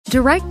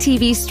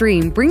DirecTV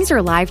Stream brings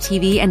your live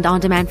TV and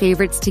on-demand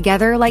favorites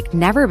together like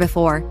never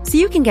before, so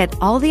you can get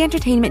all the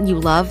entertainment you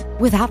love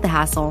without the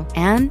hassle.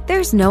 And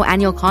there's no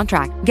annual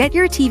contract. Get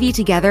your TV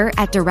together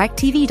at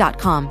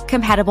directtv.com.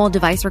 Compatible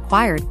device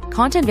required.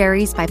 Content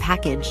varies by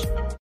package.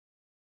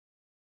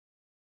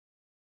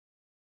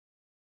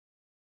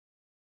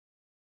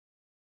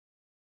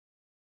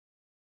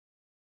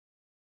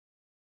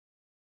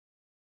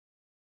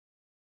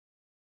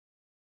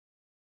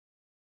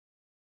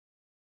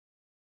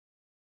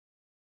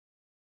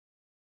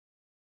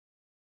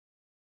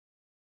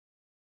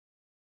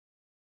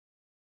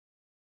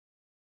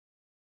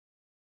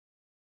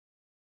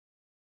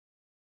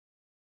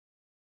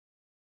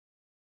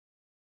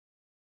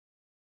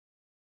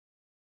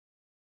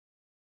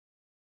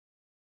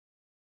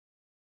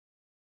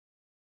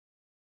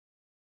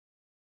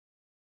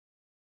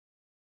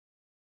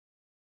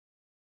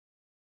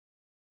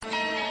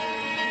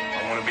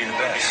 Be the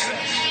best.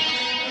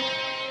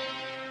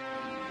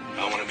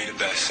 I want to be the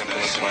best. Simple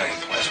and plain.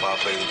 That's why I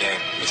play the game.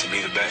 But to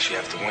be the best, you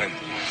have to win.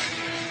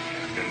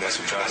 And that's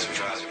what drives me.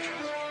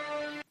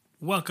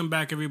 Welcome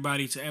back,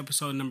 everybody, to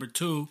episode number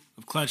 2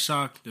 of Clutch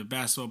Talk, the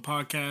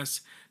basketball podcast.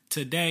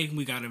 Today,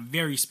 we got a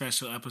very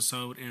special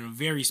episode and a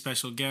very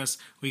special guest.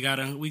 We got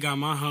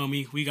my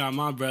homie, we got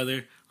my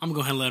brother. I'm going to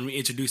go ahead and let him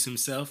introduce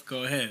himself.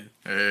 Go ahead.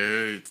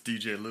 Hey, it's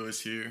DJ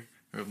Lewis here.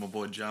 With my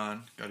boy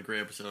John. Got a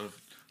great episode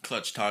of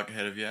Clutch Talk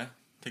ahead of you.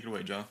 Take it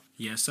away, John.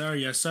 Yes, sir.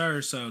 Yes,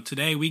 sir. So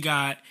today we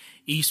got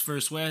East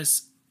versus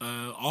West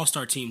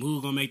All-Star team.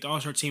 Who's gonna make the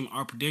All-Star team?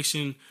 Our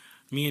prediction.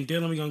 Me and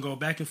Dylan, we're gonna go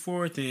back and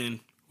forth, and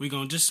we're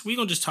gonna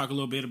just talk a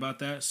little bit about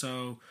that.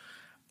 So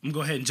I'm gonna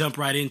go ahead and jump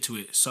right into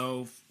it.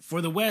 So for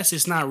the West,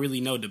 it's not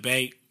really no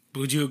debate.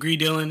 Would you agree,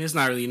 Dylan? It's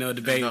not really no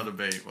debate. There's no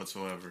debate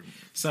whatsoever.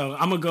 So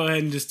I'm gonna go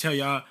ahead and just tell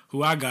y'all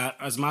who I got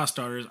as my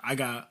starters. I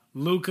got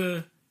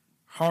Luka,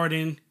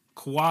 Harden,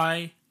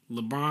 Kawhi,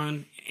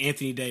 LeBron,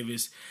 Anthony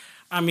Davis.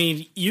 I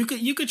mean, you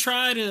could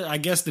try to, I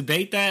guess,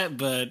 debate that,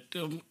 but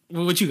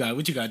what you got?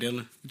 What you got,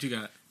 Dylan? What you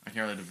got? I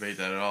can't really debate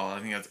that at all. I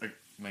think that's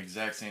my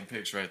exact same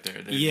picks right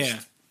there.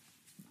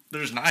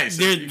 They're just nice.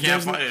 You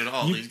can't fight it at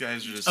all. These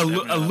guys are just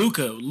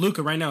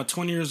Luka right now,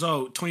 20 years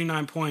old,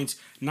 29 points,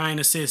 9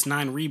 assists,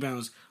 9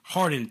 rebounds.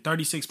 Harden,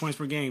 36 points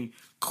per game.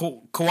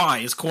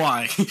 Kawhi is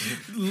Kawhi.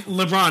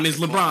 LeBron is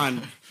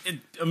LeBron.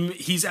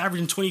 He's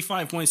averaging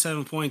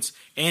 25.7 points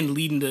and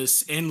leading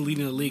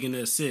the league in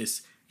the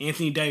assists.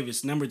 Anthony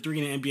Davis, number 3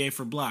 in the NBA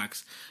for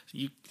blocks.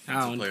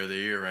 Defensive player of the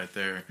year right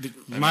there.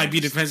 Might be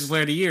defensive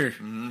player of the year.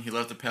 Mm-hmm. He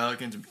left the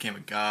Pelicans and became a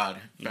god.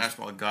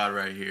 Basketball god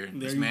right here.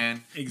 This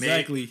man,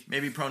 exactly.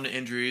 Maybe prone to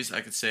injuries,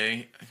 I could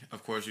say.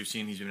 Of course, we've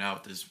seen he's been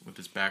out with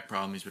this back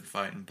problem he's been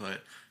fighting.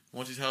 But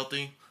once he's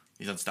healthy,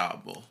 he's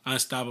unstoppable.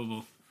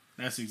 Unstoppable.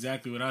 That's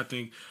exactly what I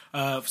think.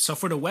 So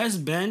for the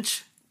West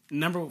bench,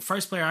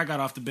 first player I got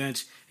off the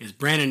bench is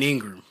Brandon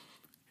Ingram.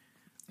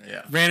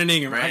 Yeah. Brandon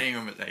Ingram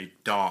is a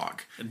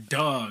dog. A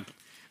dog.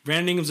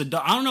 Brandon Ingram's a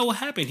dog. I don't know what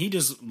happened. He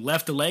just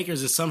left the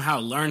Lakers and somehow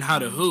learned how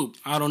to hoop.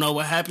 I don't know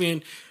what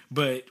happened,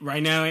 but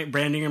right now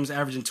Brandon Ingram's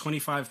averaging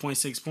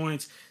 25.6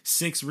 points,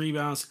 6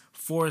 rebounds,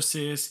 4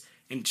 assists,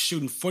 and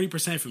shooting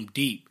 40% from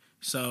deep.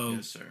 So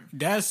yes, sir.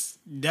 That's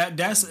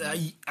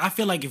I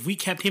feel like if we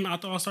kept him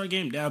out the All-Star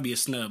game, that would be a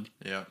snub.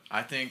 Yeah,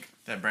 I think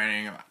that Brandon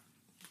Ingram,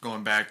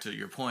 going back to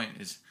your point,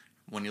 is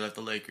when he left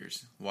the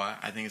Lakers. Why?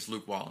 I think it's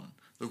Luke Walton.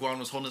 Luke Walton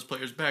was holding his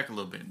players back a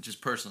little bit, just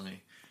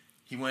personally.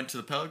 He went to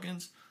the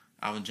Pelicans.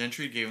 Alvin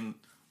Gentry gave him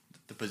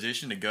the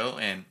position to go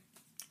and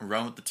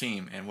run with the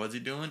team. And what's he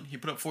doing? He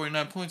put up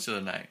 49 points the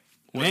other night.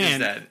 What is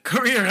that?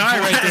 Career high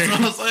right there.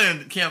 That's what I'm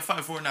saying. Can't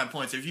fight 49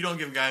 points. If you don't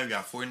give a guy who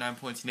got 49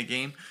 points in a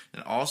game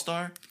an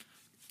All-Star,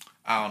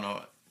 I don't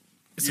know.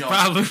 It's a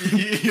problem.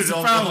 It's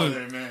a problem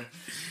there, man.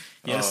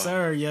 Yes,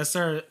 sir. Yes,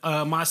 sir.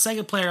 My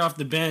second player off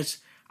the bench,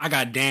 I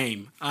got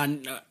Dame.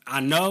 I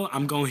know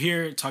I'm going to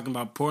hear it talking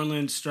about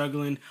Portland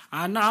struggling.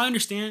 I know, I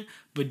understand.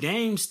 But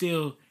Dame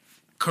still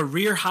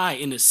career high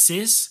in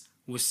assists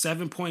with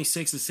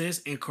 7.6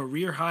 assists and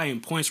career high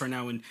in points right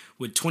now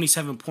with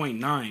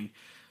 27.9.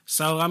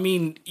 So, I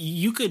mean,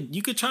 you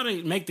could try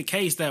to make the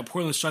case that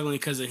Portland's struggling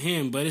because of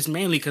him, but it's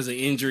mainly because of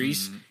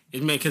injuries. Mm-hmm.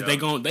 It's because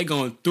they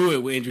going through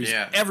it with injuries.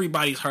 Yeah.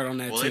 Everybody's hurt on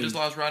that team. Well, they just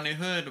lost Rodney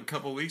Hood a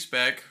couple of weeks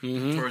back for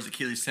his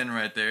Achilles tendon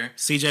right there.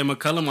 CJ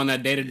McCollum on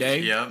that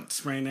day-to-day. Yep.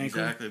 Sprained ankle.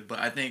 Exactly. But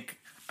I think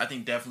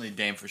definitely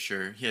Dame for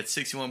sure. He had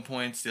 61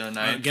 points the other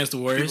night. Against the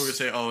Warriors? People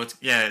would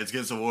say, it's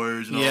against the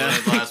Warriors and all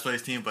that last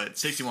place team. But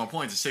 61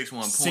 points is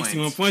 61 points.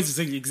 61 points is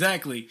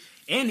exactly.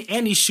 And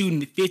he's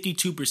shooting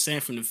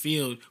 52% from the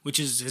field, which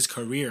is his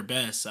career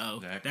best.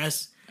 So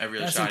that's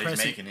every other shot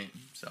impressive. He's making it.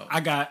 So I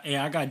got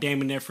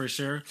Dame in there for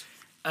sure.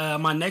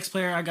 My next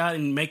player I got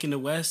in making the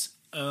West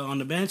on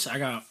the bench, I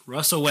got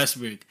Russell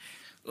Westbrook.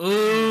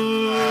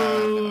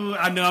 Ooh,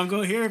 I know I'm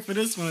going to hear it for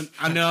this one.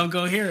 I know I'm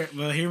going to hear it,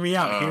 but hear me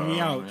out.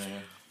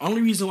 Man.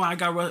 Only reason why I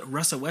got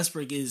Russell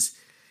Westbrook is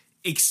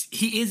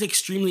he is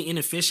extremely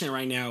inefficient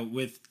right now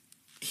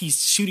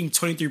he's shooting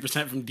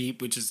 23% from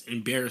deep, which is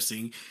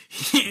embarrassing.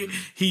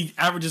 He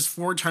averages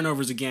 4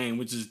 turnovers a game,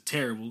 which is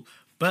terrible.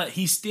 but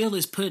he still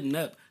is putting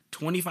up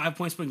 25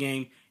 points per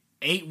game,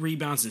 8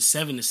 rebounds, and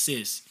 7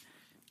 assists.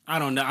 I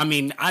don't know. I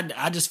mean,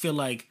 I just feel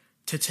like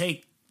to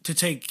take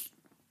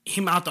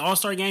him out the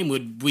All-Star game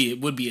would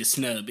be a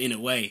snub in a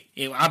way.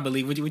 I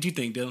believe. What you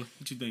think, Dylan?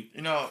 What you think?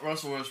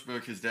 Russell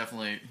Westbrook is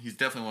definitely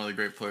one of the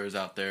great players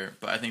out there.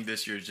 But I think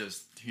this year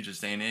he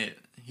just ain't it.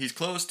 He's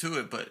close to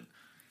it, but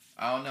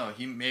I don't know.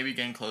 He may be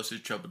getting closer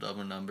to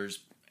triple-double numbers.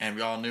 And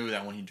we all knew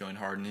that when he joined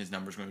Harden, his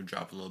numbers were going to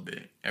drop a little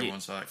bit. Everyone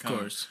saw that coming.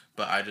 Of course.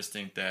 But I just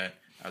think that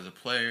as a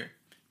player,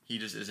 he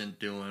just isn't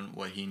doing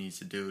what he needs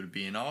to do to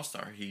be an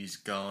all-star. He's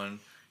going,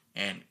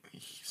 and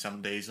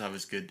some days he'll have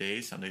his good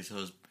days. Some days he'll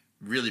have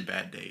really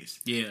bad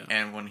days. Yeah.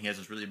 And when he has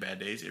those really bad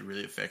days, it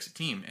really affects the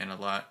team. And a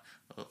lot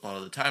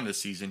of the time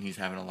this season, he's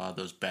having a lot of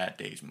those bad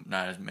days.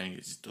 Not as many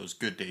as those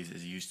good days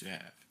as he used to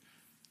have.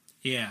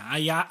 Yeah,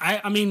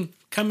 I mean,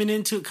 coming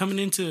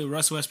into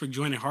Russell Westbrook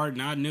joining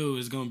Harden, I knew it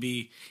was going to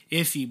be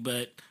iffy,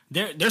 but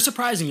they're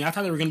surprising me. I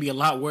thought they were going to be a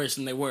lot worse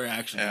than they were,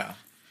 actually. Yeah,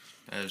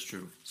 that is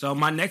true. So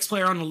my next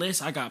player on the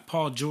list, I got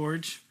Paul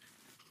George.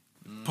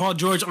 Paul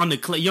George on the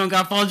You don't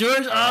got Paul George?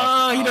 You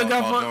don't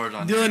got Paul George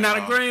on there. Dylan not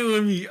agreeing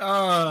with me.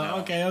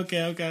 No.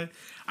 Okay.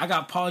 I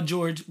got Paul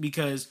George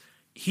because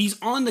he's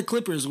on the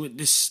Clippers with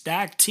this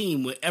stacked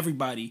team with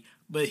everybody,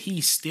 but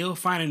he's still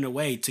finding a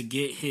way to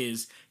get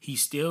his.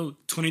 He's still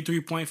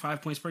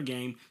 23.5 points per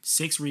game,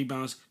 6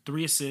 rebounds,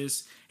 3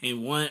 assists, and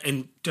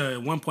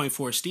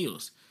 1.4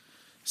 steals.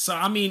 So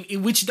I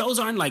mean, which those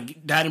aren't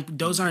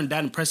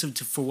that impressive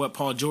for what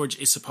Paul George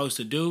is supposed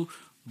to do.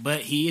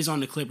 But he is on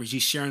the Clippers.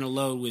 He's sharing a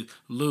load with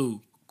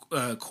Lou,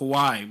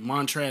 Kawhi,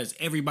 Montrez,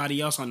 everybody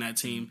else on that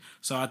team.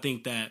 So I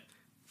think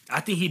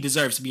he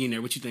deserves to be in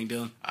there. What you think,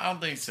 Dylan? I don't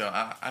think so.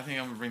 I think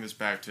I'm gonna bring this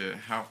back to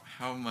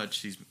how much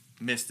he's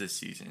missed this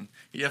season.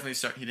 He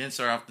didn't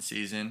start off the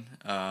season.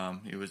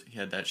 He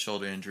had that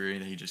shoulder injury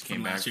that he just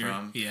came back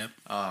from. Yeah.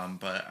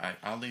 But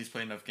I don't think he's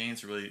played enough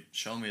games to really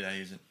show me that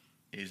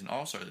he's an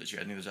all-star this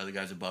year. I think there's other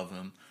guys above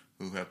him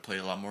who have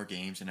played a lot more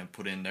games and have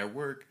put in their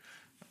work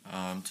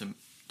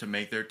to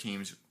make their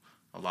teams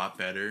a lot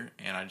better.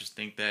 And I just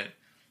think that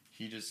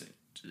he just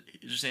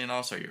ain't an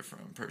all-star year for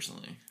him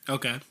personally.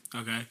 Okay.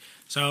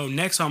 So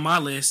next on my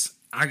list,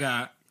 I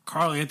got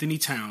Karl Anthony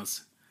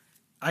Towns.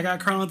 You got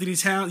Karl Anthony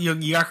Towns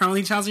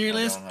on your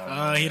list?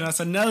 That's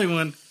another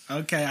one.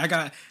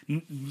 Okay,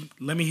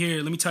 let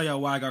me tell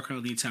y'all why I got Karl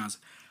Anthony Towns.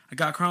 I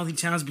got Karl Anthony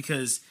Towns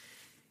because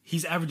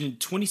he's averaging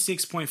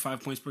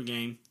 26.5 points per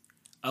game,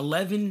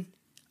 11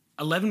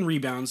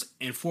 rebounds,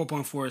 and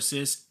 4.4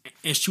 assists,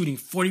 and shooting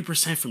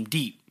 40% from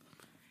deep.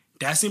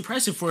 That's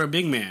impressive for a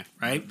big man,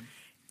 right? Mm-hmm.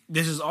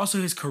 This is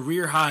also his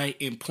career high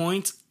in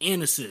points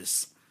and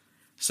assists.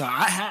 So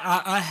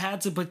I had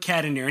to put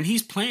Cat in there, and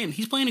he's playing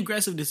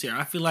aggressive this year.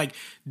 I feel like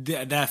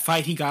that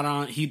fight he got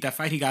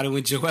in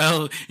with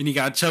Joel, and he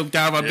got choked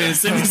out by Ben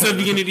Simmons at the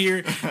beginning of the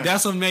year.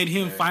 That's what made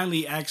him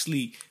finally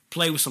actually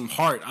play with some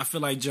heart. I feel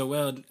like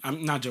I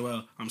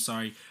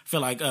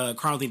feel like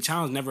Karl Anthony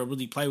Towns never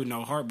really played with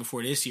no heart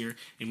before this year,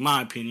 in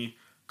my opinion.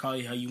 Call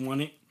it how you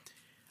want it.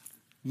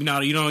 You're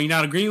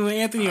not agreeing with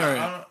Anthony?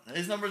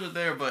 His numbers are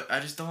there, but I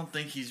just don't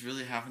think he's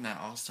really having that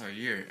all-star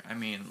year. I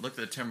mean, look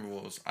at the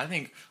Timberwolves. I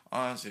think,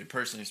 honestly,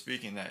 personally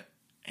speaking, that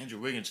Andrew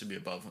Wiggins should be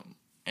above him.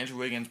 Andrew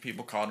Wiggins,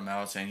 people called him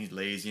out saying he's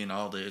lazy and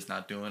all this,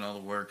 not doing all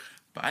the work.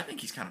 But I think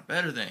he's kind of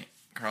better than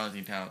Karl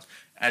Anthony Towns.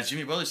 As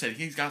Jimmy Butler said,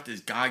 he's got this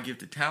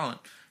God-gifted talent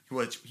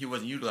which he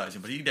wasn't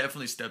utilizing, but he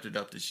definitely stepped it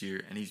up this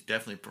year, and he's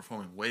definitely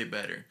performing way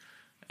better.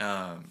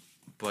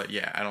 But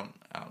yeah, I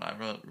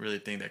don't really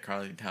think that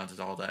Karl Anthony Towns is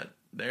all that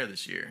there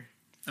this year.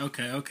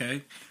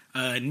 Okay.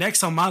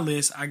 Next on my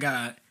list, I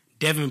got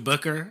Devin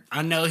Booker.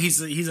 I know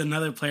he's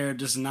another player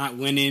just not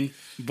winning,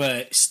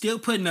 but still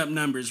putting up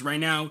numbers. Right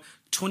now,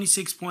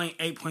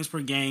 26.8 points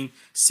per game,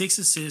 6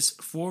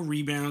 assists, 4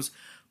 rebounds,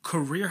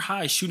 career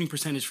high shooting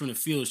percentage from the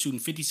field, shooting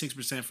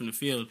 56% from the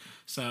field.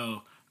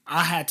 So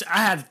I had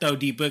to throw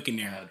D Book in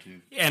there.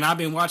 And I've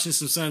been watching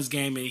some Suns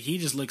game, and he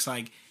just looks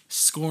like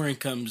scoring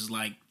comes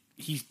like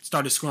he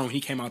started scoring when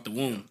he came out the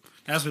womb.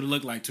 That's what it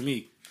looked like to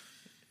me.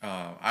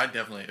 I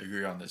definitely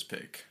agree on this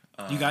pick.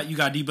 You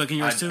got D Book in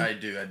yours too? I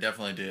do. I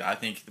definitely do. I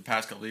think the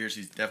past couple of years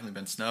he's definitely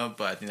been snubbed,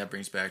 but I think that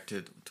brings back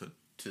to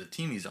the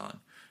team he's on.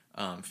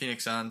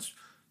 Phoenix Suns.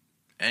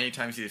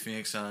 Anytime you see the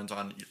Phoenix Suns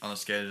on the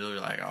schedule, you're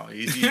like, oh,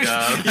 easy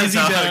dub. That's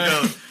how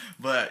it goes.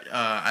 But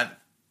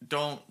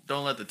don't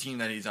let the team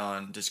that he's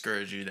on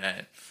discourage you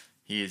that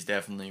he is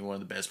definitely one of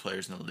the best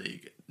players in the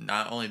league.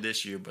 Not only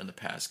this year, but in the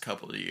past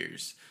couple of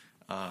years.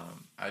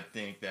 I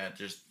think that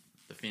just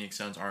the Phoenix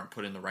Suns aren't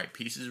putting the right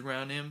pieces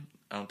around him.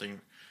 I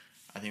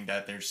think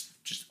that they're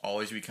just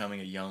always becoming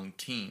a young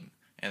team,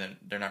 and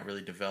they're not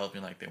really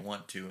developing like they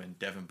want to. And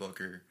Devin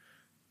Booker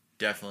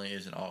definitely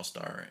is an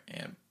all-star,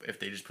 and if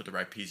they just put the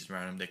right pieces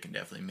around him, they can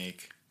definitely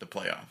make the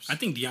playoffs. I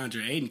think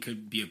DeAndre Ayton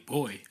could be a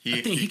boy.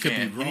 I think he could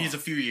be raw. He needs a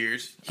few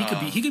years. He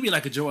could be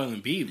like a Joel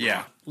Embiid. Bro.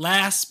 Yeah.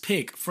 Last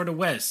pick for the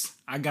West,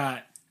 I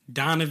got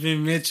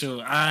Donovan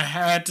Mitchell. I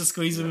had to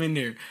squeeze him in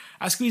there.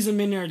 I squeezed him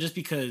in there just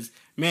because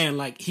man,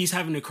 like, he's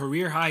having a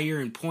career high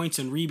year in points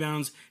and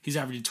rebounds. He's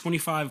averaging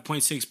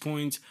 25.6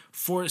 points,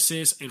 4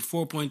 assists, and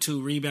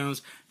 4.2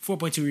 rebounds.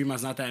 4.2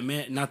 rebounds, not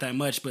that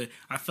much, but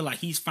I feel like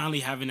he's finally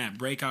having that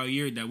breakout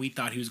year that we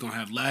thought he was going to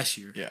have last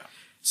year. Yeah.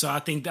 So I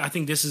think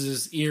this is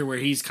his year where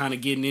he's kind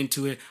of getting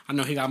into it. I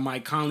know he got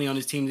Mike Conley on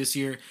his team this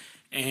year,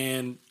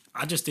 and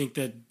I just think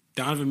that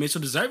Donovan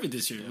Mitchell deserved it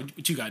this year. Yeah.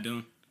 What you got,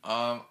 Dylan?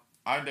 I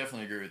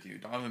definitely agree with you.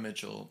 Donovan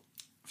Mitchell,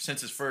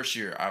 since his first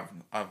year,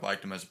 I've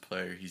liked him as a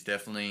player. He's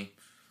definitely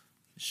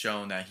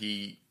shown that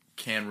he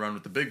can run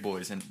with the big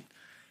boys. And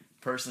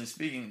personally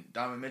speaking,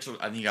 Donovan Mitchell,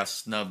 I think he got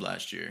snubbed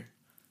last year.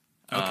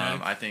 Okay.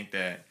 I think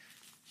that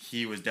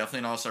he was definitely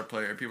an all-star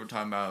player. People are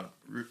talking about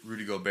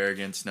Rudy Gobert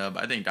getting snubbed.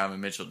 I think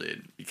Donovan Mitchell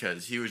did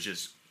because he's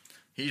just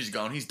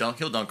going.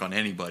 He'll dunk on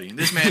anybody. And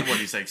this man,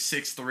 he's like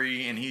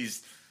 6'3", and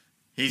he's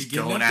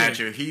going at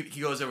you. He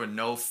goes there with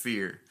no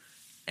fear.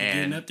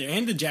 And up there,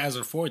 and the Jazz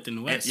are fourth in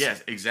the West.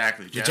 Yes,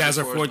 exactly. The Jazz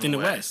are fourth in the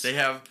West.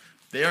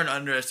 They are an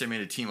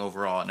underestimated team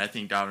overall, and I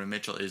think Donovan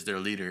Mitchell is their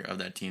leader of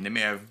that team. They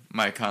may have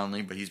Mike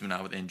Conley, but he's been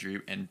out with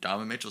injury, and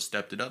Donovan Mitchell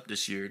stepped it up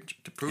this year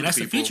to prove. And that's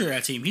to people. the future of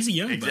that team. He's a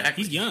young buck.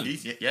 He's young.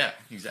 Yeah,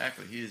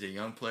 exactly. He is a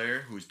young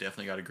player who's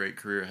definitely got a great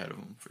career ahead of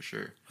him for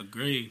sure.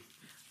 Agreed.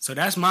 So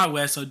that's my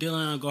West. So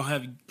Dylan, go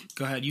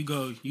ahead. You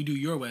go. You do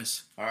your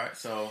West. All right.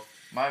 So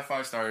my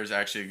 5 starters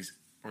actually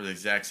were the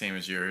exact same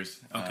as yours.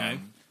 Okay.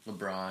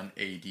 LeBron,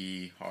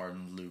 AD,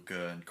 Harden,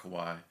 Luka, and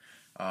Kawhi.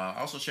 I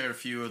also shared a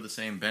few of the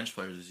same bench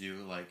players as you,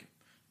 like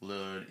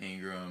Lillard,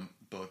 Ingram,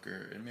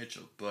 Booker, and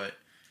Mitchell. But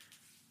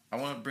I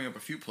want to bring up a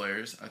few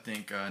players. I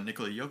think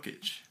Nikola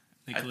Jokic.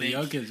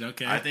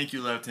 Okay. I think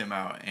you left him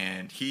out,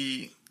 and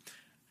he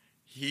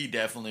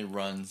definitely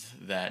runs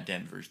that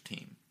Denver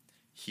team.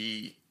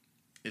 I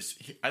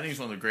think he's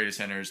one of the greatest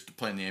centers to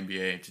play in the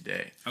NBA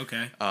today.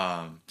 Okay.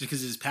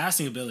 Because his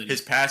passing ability.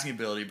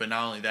 But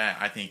not only that,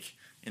 I think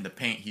in the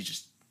paint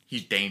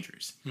he's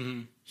dangerous.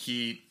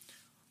 Mm-hmm.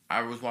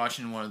 I was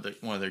watching one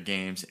of their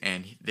games,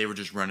 and they were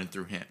just running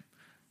through him.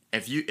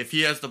 If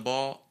he has the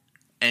ball,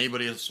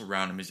 anybody else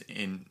around him is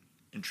in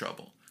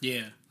trouble.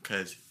 Yeah.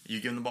 Because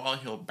you give him the ball,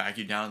 he'll back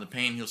you down in the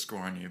paint, he'll score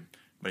on you.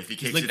 But if he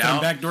kicks it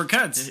out, backdoor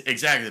cuts.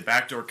 Exactly, the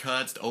backdoor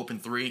cuts, the open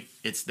three,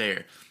 it's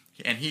there.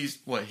 And he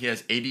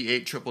has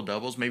 88 triple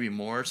doubles, maybe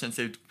more since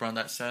they've run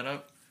that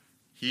setup.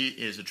 He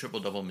is a triple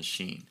double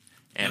machine.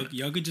 And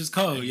Jokic is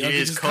cold. He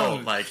is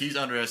cold. Like, he's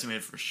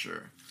underestimated for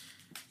sure.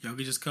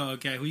 Jokic is cold.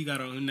 Okay, who you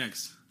got on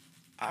next?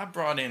 I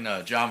brought in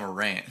Ja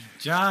Morant.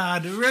 Ja,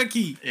 the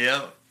rookie.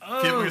 Yep.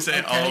 People can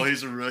say,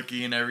 he's a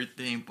rookie and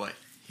everything, but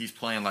he's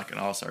playing like an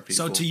all-star. People.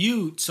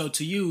 So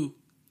to you,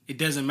 it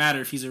doesn't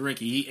matter if he's a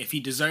rookie. If he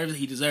deserves it,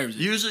 he deserves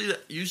it.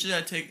 Usually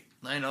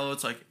I know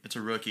it's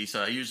a rookie,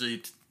 so I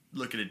usually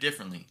look at it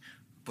differently.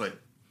 But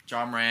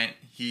Ja Morant,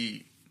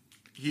 he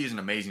is an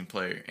amazing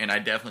player, and I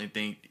definitely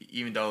think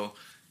even though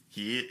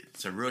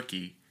it's a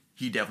rookie,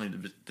 he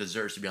definitely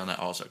deserves to be on that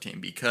all-star team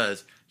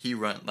because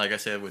like I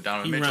said with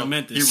Donovan Mitchell,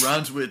 he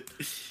runs with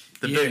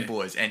the big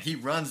boys, and he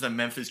runs the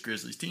Memphis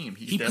Grizzlies team.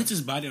 He puts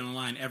his body on the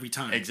line every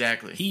time.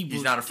 Exactly.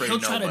 He's not afraid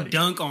of nobody. He'll try to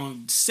dunk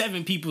on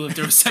 7 people if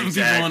there were 7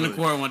 people on the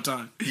court one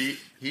time. He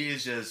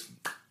is just,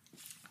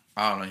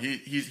 I don't know.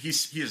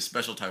 He's a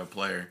special type of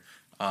player.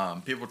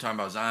 People are talking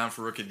about Zion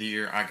for Rookie of the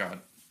Year. I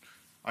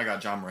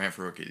got Ja Morant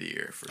for Rookie of the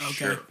Year for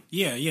sure.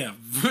 Yeah,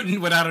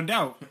 without a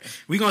doubt.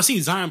 We're gonna see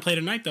Zion play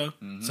tonight though,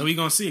 so we're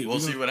gonna see. We'll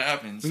see what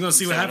happens. We're gonna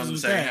see what happens in the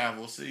with second that. half.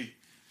 We'll see.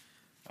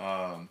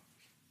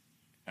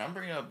 I'm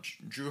bringing up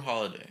Drew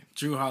Holiday.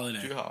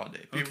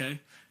 Okay.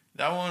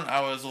 That one I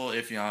was a little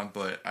iffy on,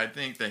 but I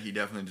think that he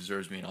definitely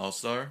deserves to be an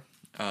all-star.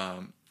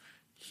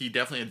 He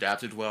definitely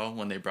adapted well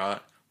when they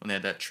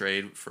had that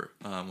trade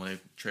when they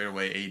traded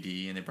away AD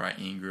and they brought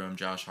Ingram,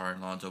 Josh Hart,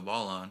 and Lonzo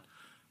Ball on.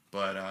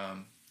 But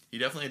he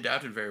definitely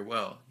adapted very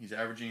well. He's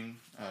averaging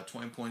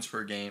 20 points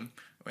per game,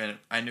 and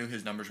I knew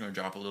his numbers were going to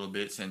drop a little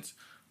bit since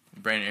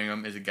Brandon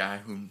Ingram is a guy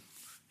who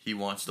he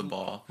wants the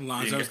ball.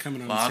 Lonzo's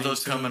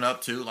coming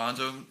up too.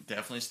 Lonzo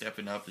definitely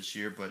stepping up this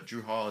year, but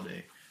Drew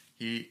Holiday,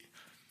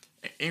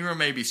 Ingram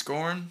may be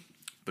scoring,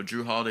 but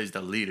Drew Holiday's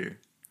the leader.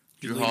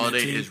 Drew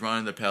Holiday is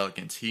running the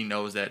Pelicans. He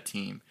knows that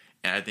team,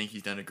 and I think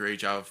he's done a great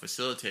job of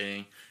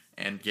facilitating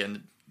and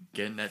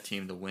getting that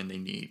team the win they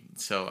need.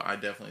 So I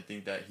definitely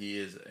think that he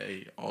is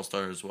a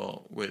all-star as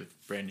well with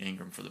Brandon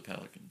Ingram for the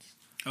Pelicans.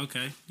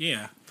 Okay,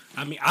 yeah.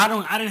 I mean, I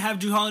didn't have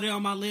Drew Holiday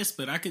on my list,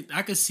 but I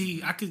could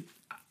see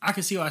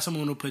why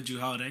someone would put Drew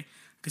Holiday. I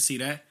could see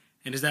that.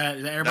 And is that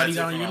everybody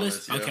got on your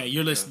list? Yeah. Okay,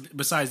 your list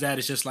besides that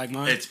is just like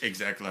mine. It's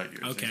exactly like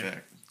yours. Okay.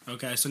 Exactly.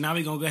 Okay, so now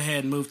we're gonna go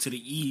ahead and move to the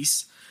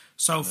East.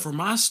 So for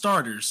my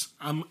starters,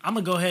 I'm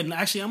gonna go ahead and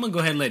let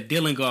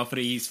Dylan go off for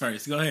the East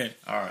first. Go ahead.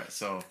 All right,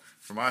 so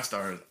for my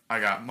starters, I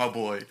got my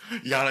boy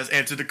Giannis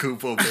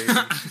Antetokounmpo,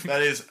 baby.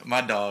 That is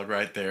my dog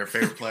right there,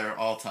 favorite player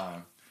all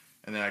time.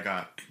 And then I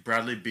got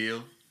Bradley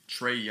Beal,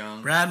 Trae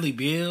Young. Bradley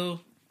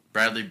Beal.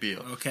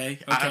 Okay.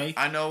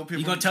 I know people.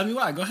 You gonna tell me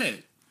why? Go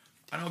ahead.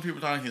 I know people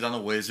talking he's on the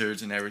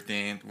Wizards and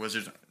everything. The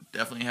Wizards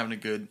definitely having a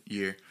good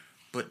year.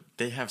 but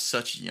they have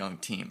such a young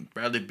team.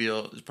 Bradley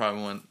Beal is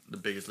probably one of the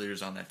biggest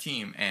leaders on that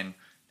team, and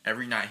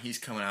every night he's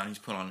coming out and he's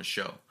putting on a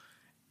show.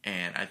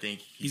 And I think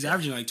he's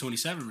averaging like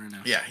 27 right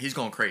now. Yeah, he's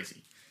going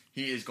crazy.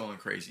 He is going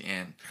crazy.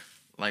 And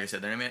like I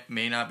said, they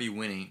may not be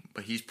winning,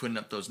 but he's putting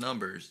up those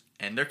numbers.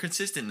 And they're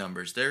consistent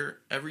numbers. They're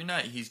every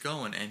night he's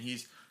going and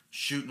he's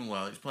shooting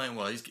well. He's playing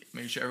well. He's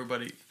making sure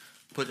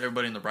puts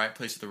everybody in the right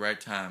place at the right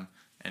time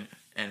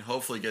and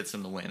hopefully gets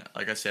them to win.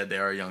 Like I said, they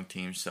are a young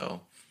team,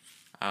 so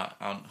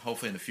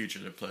hopefully in the future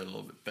they'll play a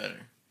little bit better.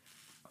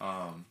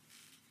 I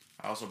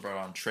also brought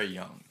on Trae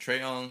Young. Trae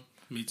Young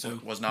Me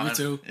too. Was not. Me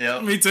too.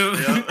 Yep, Me too.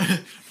 Yep.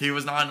 He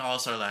was not an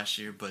All-Star last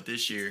year, but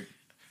this year,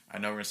 I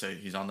know we're going to say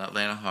he's on the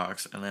Atlanta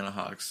Hawks. Atlanta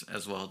Hawks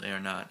as well, they are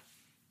not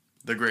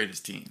the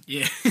greatest team.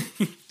 Yeah.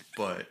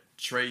 But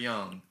Trae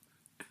Young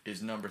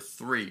is number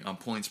 3 on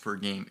points per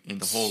game in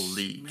the whole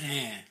league.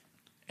 Man.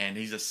 And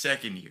he's a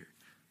second year.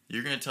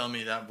 You're going to tell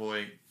me that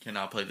boy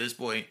cannot play. This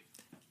boy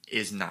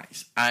is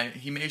nice.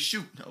 He may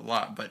shoot a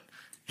lot, but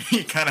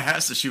he kind of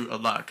has to shoot a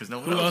lot because no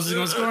one Who else is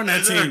going to score on that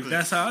Exactly. team?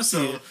 That's how I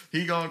see it.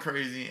 He's going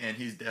crazy, and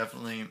he's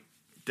definitely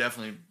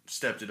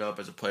stepped it up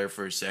as a player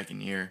for his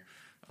second year.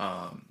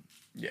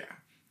 Yeah.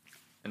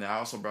 And I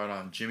also brought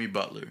on Jimmy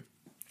Butler.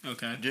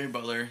 Okay. Jimmy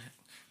Butler,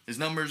 his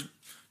numbers,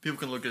 people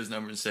can look at his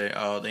numbers and say,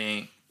 oh, they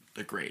ain't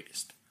the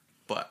greatest.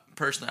 But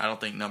personally, I don't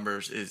think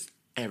numbers is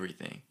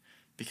everything.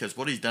 Because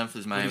what he's done for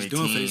his Miami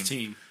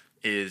team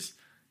is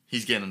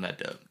he's getting them that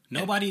dub.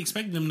 Nobody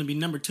expected them to be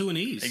number 2 in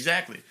the East.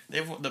 Exactly.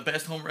 They have the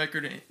best home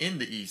record in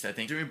the East, I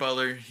think. Jimmy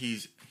Butler,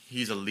 he's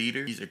a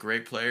leader. He's a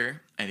great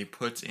player, and he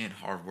puts in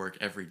hard work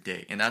every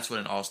day. And that's what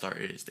an all-star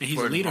is. And he's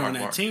a leader on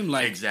that team.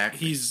 Like, exactly.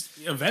 He's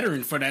a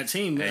veteran for that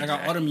team. Exactly. I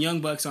got all them young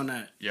bucks on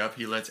that. Yep,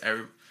 he lets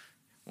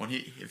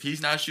if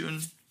he's not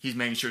shooting, he's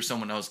making sure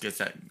someone else gets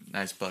that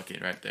nice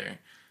bucket right there.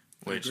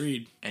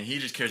 Agreed. And he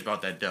just cares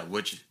about that dub,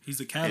 which he's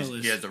the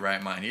catalyst. He has the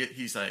right mind.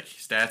 He's like,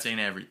 stats ain't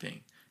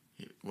everything.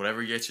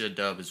 Whatever gets you a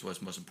dub is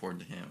what's most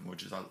important to him,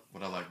 which is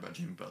what I like about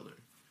Jimmy Butler.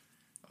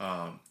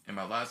 And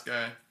my last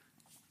guy,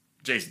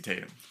 Jason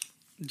Tatum.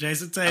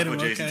 Jason Tatum. I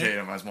put Jason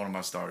Tatum as one of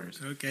my starters.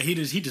 Okay, he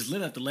just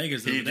lit up the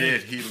Lakers. He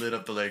did. He lit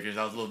up the Lakers.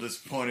 I was a little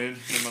disappointed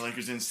that my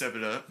Lakers didn't step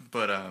it up,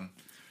 but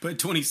put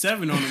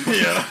 27 on him.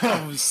 Yeah,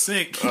 I was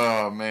sick.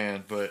 Oh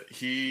man, but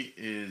he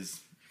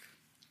is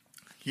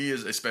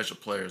a special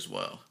player as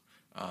well.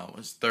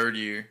 His third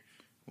year.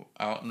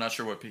 I'm not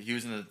sure what pick. He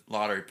was in the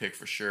lottery pick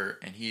for sure,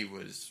 and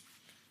he's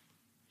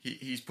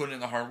putting in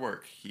the hard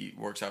work. He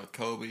works out with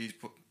Kobe. He's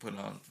putting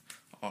on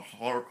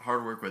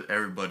hard work with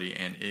everybody,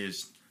 and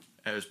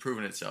has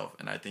proven itself.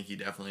 And I think he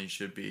definitely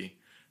should be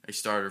a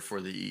starter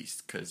for the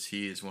East because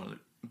he is one of the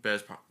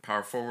best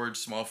power forwards,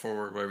 small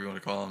forward, whatever you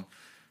want to call him,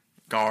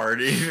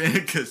 guard even,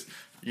 because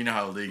you know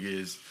how the league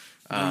is.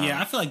 Yeah,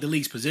 I feel like the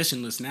league's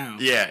positionless now.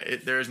 Yeah,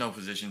 there is no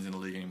positions in the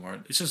league anymore.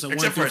 It's just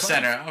except for a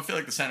center. I feel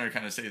like the center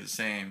kind of stays the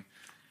same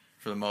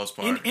for the most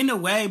part. In a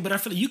way, but I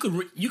feel like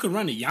you could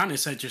run a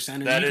Giannis at your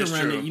center. That you is can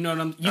run true. it. You know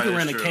what I'm. You can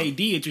run a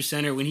KD at your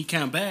center when he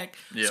come back.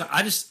 Yeah. So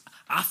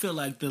I feel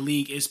like the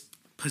league is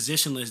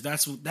positionless.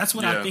 That's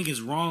what I think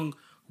is wrong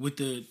with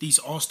these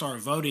all-star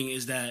voting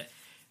is that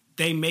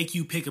they make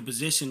you pick a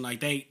position.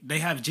 Like they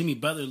have Jimmy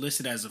Butler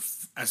listed as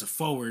a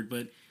forward,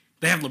 but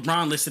they have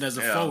LeBron listed as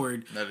a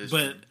forward. That is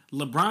but true.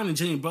 LeBron and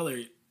Jimmy Butler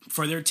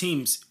for their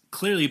teams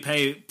clearly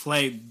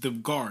play the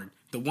guard,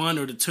 the 1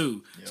 or the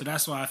 2. Yep. So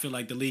that's why I feel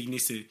like the league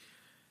needs to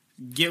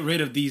get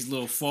rid of these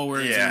little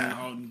forwards.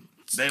 Yeah. And,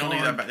 they don't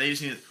need that. They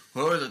just need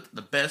whoever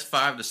the best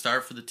 5 to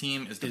start for the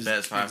team is the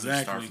best 5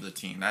 to start for the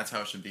team. That's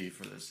how it should be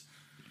for this.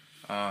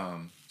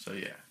 So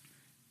yeah,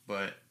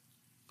 but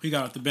we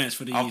got off the bench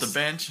for the off East. the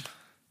bench.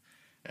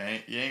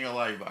 You ain't gonna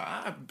like,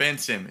 but Ben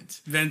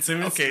Simmons. Ben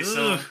Simmons. Okay,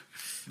 so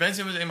Ben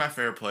Simmons ain't my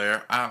favorite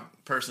player.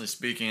 Personally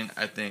speaking,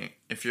 I think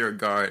if you're a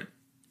guard,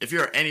 if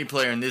you're any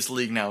player in this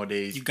league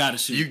nowadays, you gotta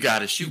shoot. You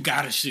gotta shoot. You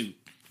gotta shoot.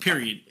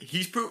 Period.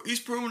 He's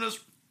proven us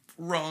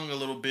wrong a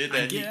little bit.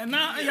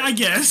 I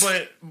guess.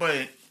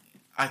 But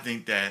I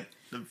think that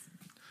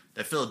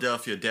that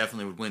Philadelphia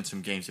definitely would win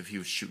some games if he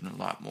was shooting a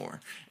lot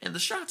more. And the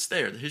shot's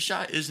there. His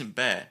shot isn't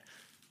bad.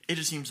 It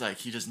just seems like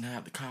he doesn't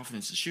have the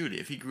confidence to shoot it.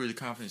 If he grew the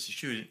confidence to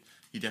shoot it,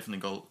 he'd definitely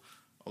go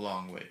a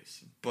long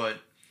ways. But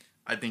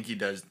I think he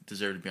does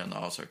deserve to be on the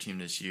All-Star team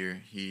this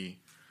year.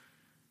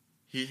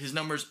 His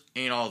numbers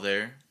ain't all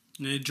there.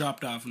 They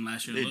dropped off from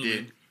last year. They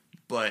did.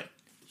 But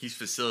he's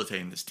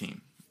facilitating this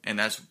team. And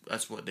that's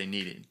what they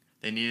needed.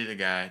 They needed a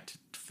guy to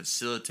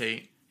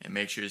facilitate and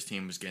make sure his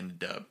team was getting the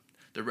dub.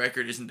 The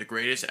record isn't the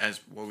greatest as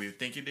what we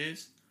think it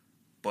is,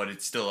 but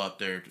it's still up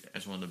there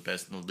as one of the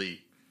best in the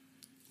league.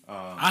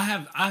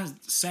 I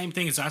same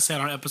thing as I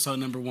said on episode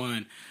number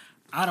 1.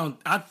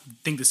 I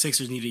think the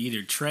Sixers need to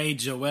either trade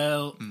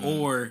Joel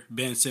or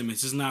Ben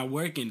Simmons. It's not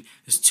working.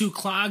 It's too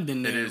clogged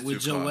in there with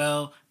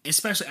Joel,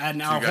 especially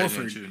adding Al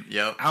Horford.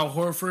 Yep. Al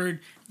Horford,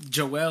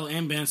 Joel,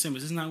 and Ben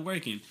Simmons. It's not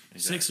working.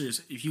 Exactly.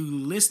 Sixers, if you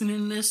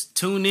listening to this,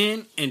 tune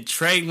in and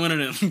trade one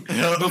of them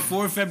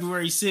before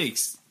February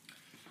 6th.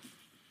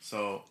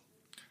 So,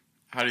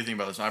 how do you think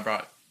about this? I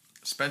brought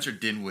Spencer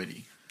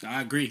Dinwiddie.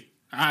 I agree.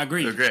 I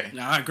agree. Okay.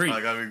 I agree.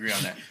 I gotta agree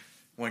on that.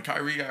 When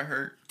Kyrie got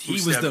hurt, He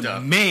was the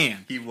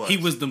man. He was. He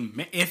was the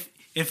man.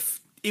 If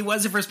it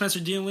wasn't for Spencer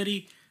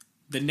Dinwiddie,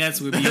 the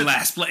Nets would be in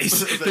last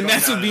place. The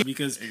Nets would be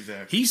because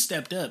he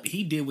stepped up.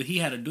 He did what he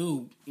had to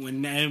do.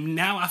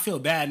 Now I feel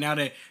bad now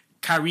that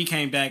Kyrie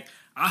came back.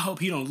 I hope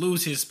he don't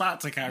lose his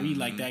spot to Kyrie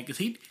like that because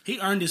he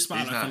earned his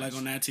spot. I feel like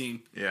on that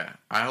team. Yeah,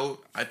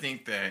 I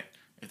think that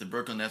if the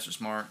Brooklyn Nets were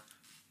smart,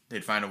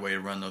 they'd find a way to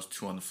run those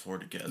two on the floor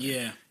together.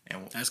 Yeah,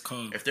 and that's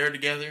cold. If they're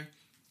together,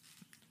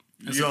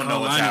 you don't know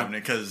what's happening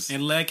because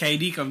and let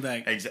KD come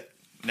back.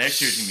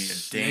 Next year's gonna be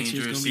a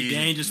dangerous season.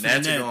 Dangerous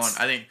Nets for the are Nets.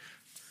 going. I think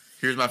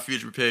here's my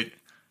future pick.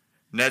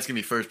 Nets gonna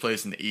be first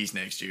place in the East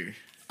next year.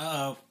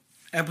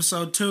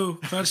 Episode 2,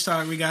 Clutch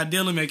Talk. We got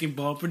Dylan making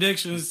bold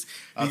predictions.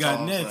 We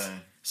got Nets.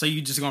 So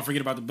you just gonna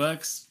forget about the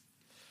Bucks?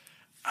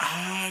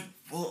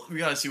 Well, we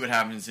gotta see what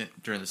happens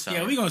during the summer.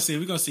 Yeah, we gonna see.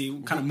 We gonna see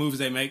what kind of moves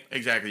they make.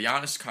 Exactly.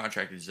 Giannis'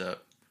 contract is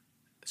up,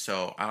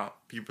 so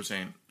people are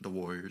saying the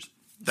Warriors.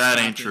 That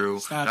ain't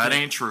true. That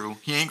ain't true.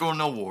 He ain't going to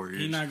no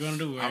Warriors. He's not going to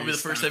the Warriors. I'll be the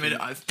first to admit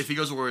it. If he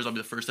goes to Warriors, I'll be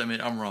the first to admit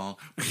I'm wrong.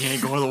 But he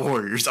ain't going to the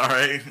Warriors, all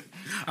right?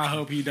 I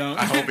hope he don't.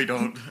 I hope he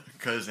don't,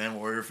 because then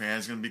Warrior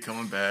fans going to be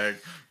coming back,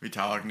 be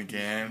talking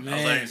again. Man.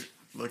 I was like,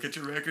 look at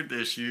your record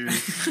this year.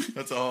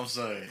 That's all I'm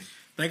saying.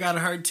 They got a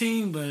hurt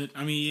team, but,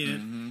 I mean, yeah.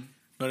 Mm-hmm.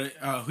 But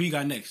who you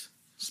got next?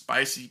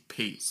 Spicy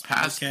Pete.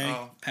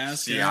 Pascal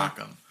Pascal.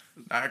 Siakam.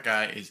 That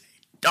guy is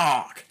a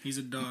dog. He's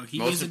a dog.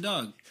 He's a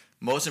dog.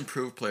 Most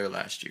improved player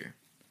last year.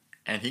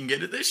 And he can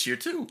get it this year,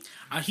 too.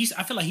 I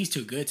feel like he's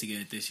too good to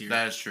get it this year.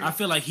 That is true. I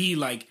feel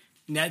like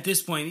at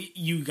this point,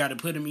 you got to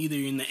put him either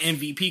in the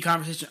MVP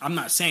conversation. I'm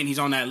not saying he's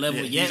on that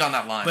level yet. He's on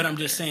that line. But I'm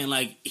just saying,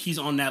 like, he's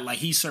on that, like,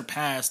 he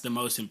surpassed the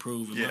most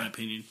improved, in my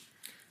opinion.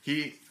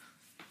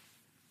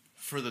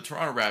 For the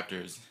Toronto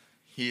Raptors,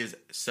 he is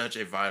such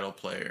a vital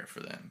player for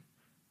them.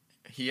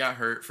 He got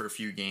hurt for a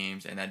few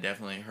games, and that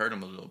definitely hurt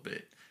him a little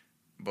bit.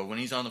 But when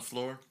he's on the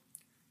floor,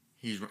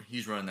 he's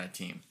running that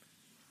team.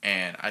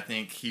 And I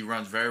think he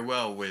runs very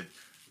well with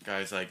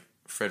guys like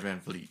Fred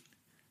VanVleet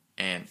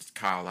and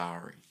Kyle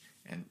Lowry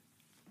and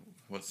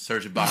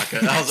Serge Ibaka.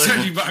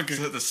 Serge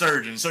Ibaka. The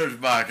surgeon, Serge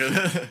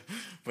Ibaka.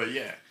 But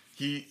yeah,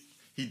 he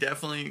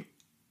definitely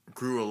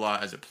grew a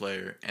lot as a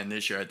player. And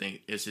this year, I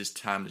think it's his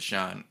time to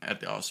shine at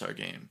the All-Star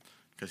game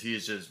because he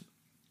is just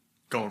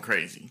going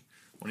crazy.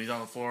 When he's on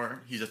the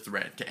floor, he's a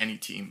threat to any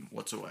team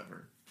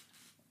whatsoever.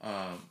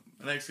 The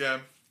next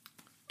guy,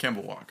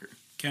 Kemba Walker.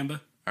 Kemba.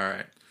 All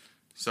right.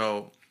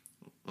 So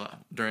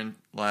during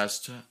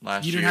last year,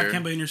 you didn't have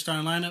Kemba in your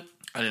starting lineup.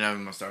 I didn't have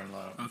him in my starting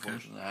lineup. Okay.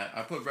 Unfortunately,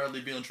 I put Bradley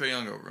Beal and Trae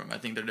Young over him. I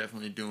think they're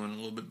definitely doing a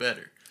little bit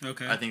better.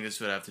 Okay. I think this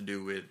would have to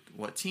do with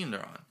what team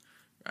they're on.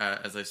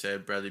 As I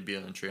said, Bradley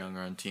Beal and Trae Young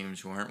are on teams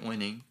who aren't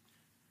winning,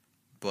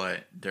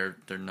 but their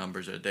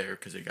numbers are there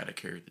because they got to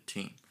carry the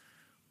team.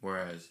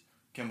 Whereas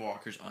Kemba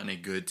Walker's on a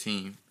good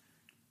team,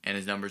 and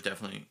his numbers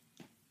definitely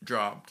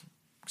dropped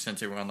since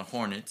they were on the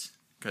Hornets.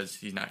 Because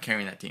he's not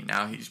carrying that team.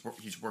 Now he's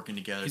working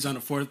together. He's on the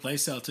 4th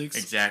place Celtics.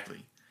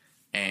 Exactly.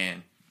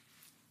 And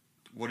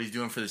what he's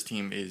doing for this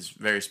team is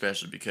very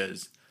special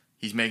because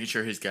he's making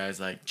sure his guys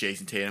like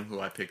Jason Tatum, who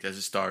I picked as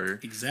a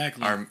starter,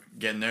 are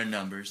getting their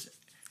numbers.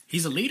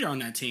 He's a leader on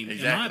that team.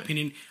 Exactly. In my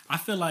opinion, I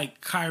feel like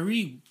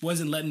Kyrie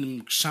wasn't letting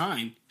them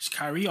shine.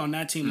 Kyrie on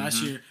that team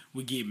last year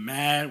would get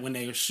mad when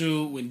they would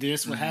shoot, when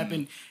this would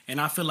happen.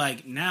 And I feel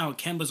like now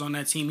Kemba's on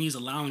that team. He's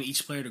allowing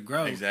each player to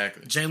grow.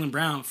 Exactly. Jaylen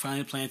Brown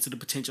finally playing to the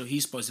potential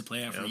he's supposed to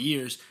play at for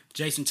years.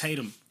 Jason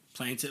Tatum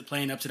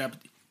playing up to that.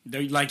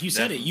 Like you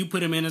said it, you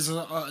put him in as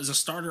a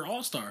starter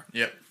all-star.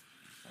 Yep.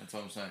 That's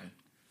what I'm saying.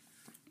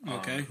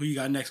 Okay. Who you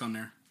got next on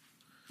there?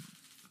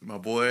 My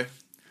boy,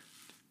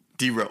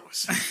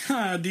 D-Rose.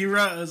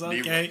 D-Rose,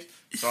 okay. D-Rose.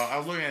 So I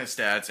was looking at his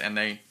stats, and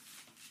they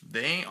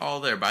ain't all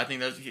there, but I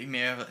think he may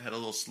have had a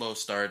little slow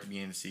start at the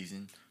beginning of the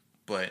season,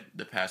 but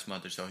the past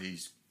month or so,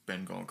 he's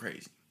been going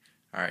crazy.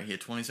 All right, he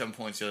had 27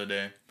 points the other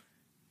day,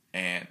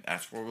 and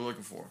that's what we're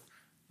looking for.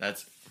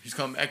 He's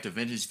coming back to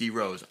vintage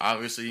D-Rose.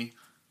 Obviously,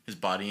 his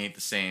body ain't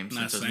the same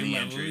since those knee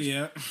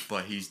injuries,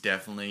 but he's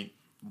definitely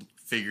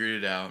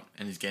figured it out,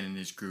 and he's getting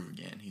his groove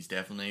again. He's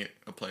definitely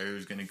a player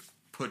who's going to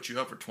put you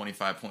up for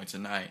 25 points a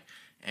night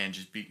and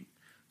just be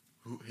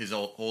his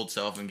old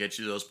self and get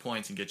you those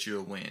points and get you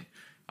a win.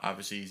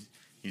 Obviously,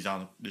 he's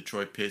on the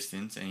Detroit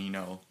Pistons, and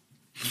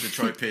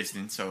Detroit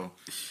Pistons, so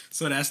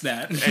that's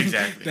that.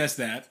 Exactly. That's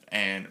that.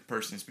 And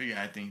personally speaking,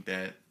 I think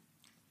that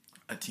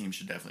a team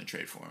should definitely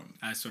trade for him.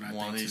 That's what I think.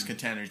 One of these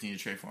contenders need to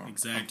trade for him.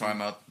 Exactly. I'm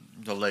talking about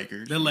the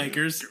Lakers. The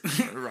Lakers.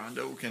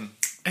 Rondo can...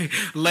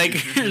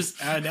 Lakers.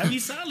 That'd be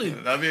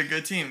solid. That'd be a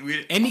good team.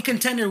 Any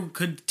contender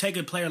could take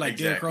a player like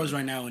Derrick Rose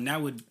right now, and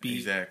that would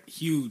be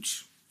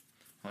huge.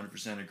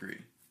 100% agree.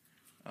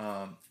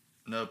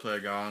 Another player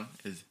gone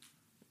is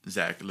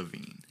Zach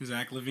LaVine.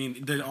 Zach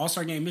LaVine. The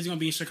All-Star game is going to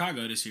be in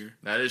Chicago this year.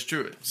 That is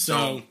true.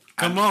 So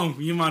come on.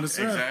 You might as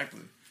well.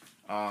 Exactly.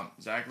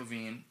 Zach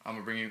LaVine, I'm going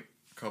to bring you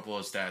a couple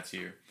of stats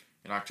here.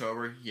 In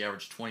October, he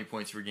averaged 20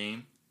 points per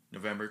game.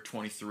 November,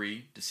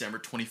 23. December,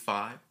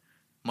 25.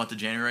 Month of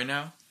January right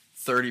now,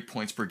 30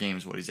 points per game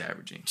is what he's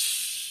averaging.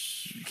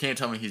 You can't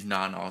tell me he's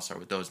not an all-star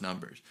with those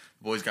numbers.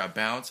 The boy's got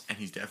bounce, and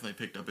he's definitely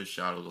picked up his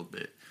shot a little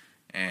bit.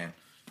 And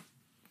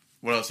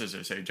what else is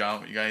there to say?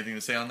 John, you got anything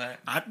to say on that?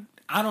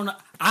 I don't know.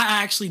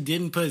 I actually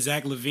didn't put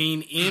Zach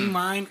LaVine in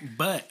mine,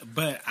 but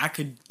I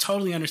could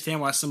totally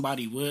understand why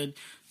somebody would.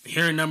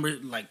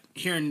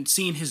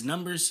 Seeing his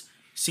numbers,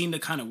 seeing the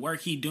kind of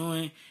work he's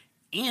doing,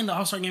 and the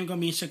All-Star game going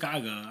to be in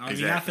Chicago. I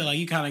mean, I feel like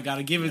you kind of got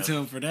to give it to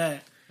him for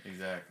that.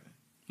 Exactly.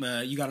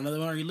 You got another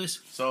one on your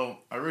list? So,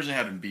 I originally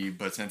had him B,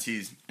 but since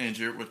he's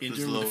injured with this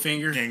little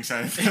finger. gang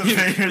sign,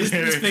 His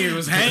finger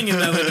was hanging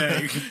the other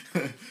day.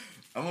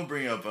 I'm going to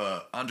bring up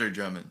Andre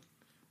Drummond.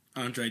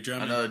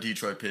 Another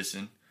Detroit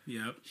Piston.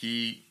 Yep.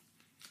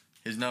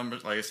 His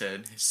numbers, like I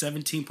said,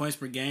 17 points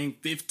per game,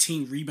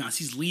 15 rebounds.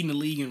 He's leading the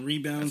league in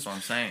rebounds. That's what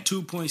I'm saying.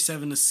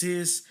 2.7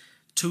 assists,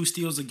 2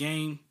 steals a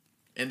game.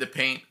 In the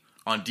paint,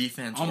 on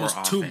defense almost or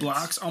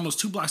offense. Almost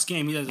 2 blocks a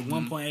game. He has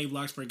 1.8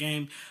 blocks per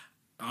game.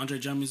 Andre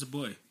Drummond's a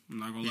boy. I'm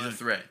not going to lie. He's a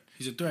threat.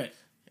 He's a threat.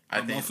 I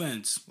think, both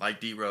ends. Like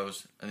D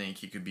Rose, I think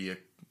he could be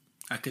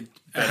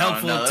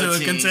helpful to a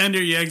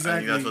contender. Yeah,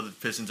 exactly. I think that's what the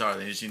Pistons are.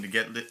 They just need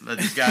to let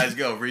these guys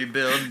go,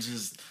 rebuild, and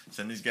just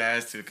send these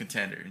guys to a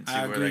contender and see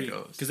where that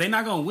goes. Because they're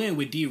not going to win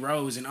with D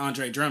Rose and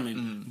Andre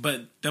Drummond,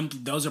 but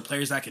those are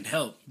players that can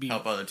help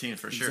other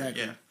teams for sure.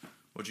 Yeah.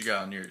 What you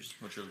got on yours?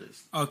 What's your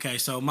list? Okay,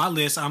 so my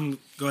list, I'm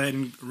go ahead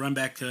and run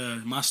back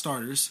to my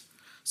starters.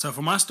 So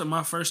for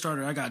my first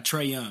starter, I got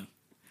Trae Young.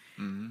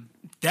 Mm-hmm.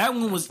 That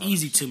one was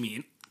easy to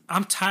me.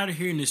 I'm tired of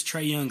hearing this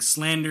Trae Young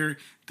slander,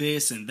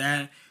 this and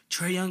that.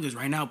 Trae Young is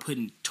right now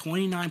putting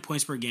 29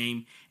 points per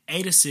game,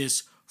 8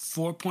 assists,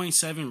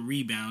 4.7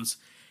 rebounds.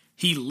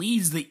 He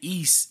leads the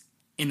East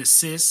in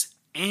assists,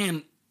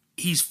 and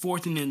he's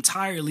 4th in the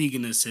entire league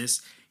in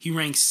assists. He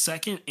ranks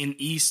 2nd in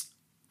East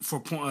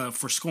for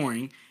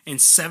scoring, and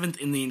 7th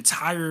in the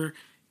entire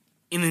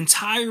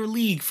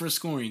league for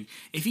scoring.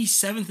 If he's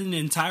 7th in the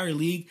entire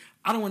league,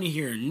 I don't want to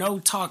hear no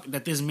talk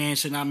that this man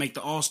should not make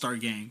the All-Star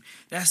game.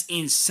 That's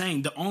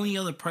insane. The only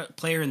other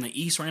player in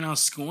the East right now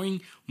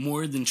scoring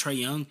more than Trae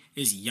Young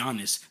is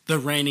Giannis, the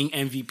reigning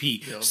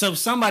MVP. Yep. So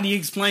somebody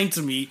explain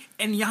to me,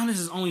 and Giannis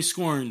is only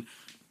scoring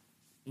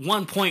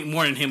 1 point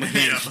more than him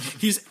again.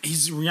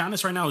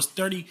 Giannis right now is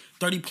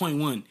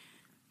 30.1.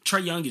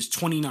 Trae Young is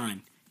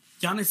 29.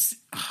 Giannis,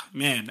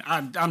 man,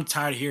 I'm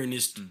tired of hearing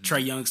this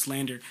Trae Young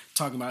slander,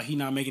 talking about he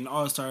not making the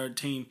All-Star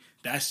team.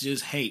 That's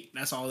just hate.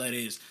 That's all that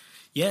is.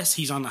 Yes,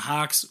 he's on the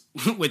Hawks,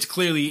 which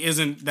clearly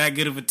isn't that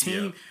good of a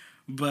team,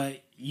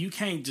 but you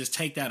can't just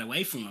take that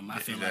away from him, I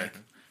feel like.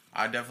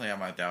 I definitely have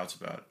my doubts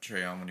about Trae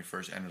Young when he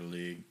first entered the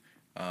league.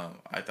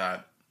 I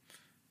thought,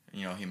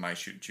 he might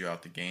shoot you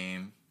out the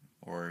game,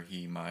 or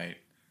he might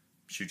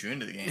shoot you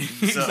into the game.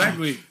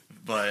 Exactly.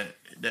 But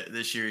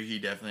this year, he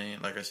definitely,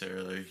 like I said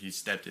earlier, he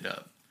stepped it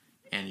up.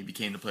 And he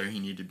became the player he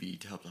needed to be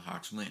to help the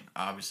Hawks win.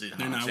 Obviously,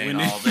 the Hawks ain't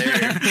all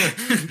there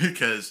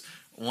because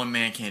one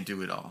man can't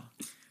do it all.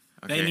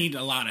 Okay? They need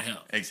a lot of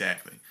help.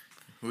 Exactly.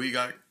 Who you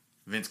got?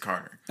 Vince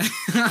Carter.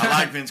 I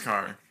like Vince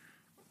Carter,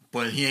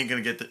 but he ain't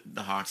going to get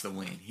the Hawks the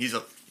win. He's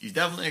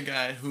definitely a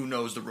guy who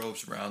knows the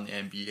ropes around the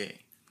NBA.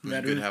 Who's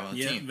good to have on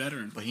the team.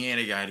 Veteran. But he ain't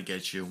a guy to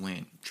get you a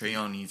win. Trae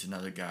Young needs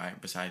another guy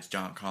besides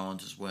John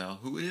Collins as well,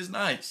 who is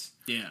nice.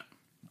 Yeah.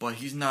 But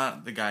he's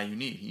not the guy you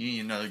need. You need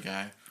another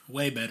guy.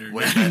 Way better.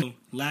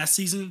 Last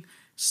season,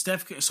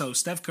 Steph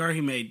Curry,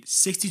 he made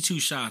 62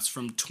 shots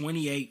from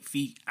 28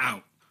 feet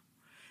out.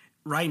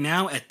 Right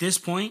now, at this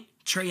point,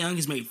 Trae Young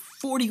has made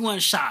 41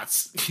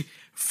 shots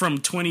from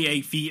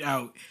 28 feet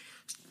out.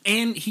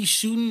 And he's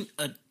shooting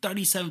a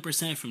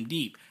 37% from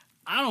deep.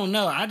 I don't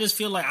know. I just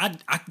feel like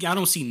I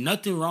don't see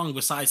nothing wrong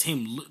besides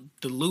him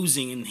the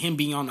losing and him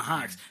being on the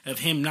Hawks, of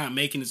him not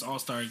making his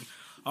All-Star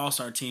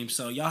team.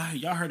 So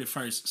y'all heard it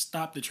first.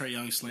 Stop the Trae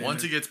Young slander.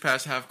 Once he gets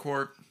past half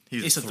court,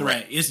 it's a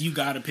threat. You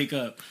got to pick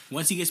up.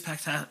 Once he gets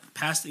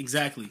past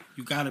exactly,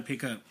 you got to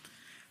pick up.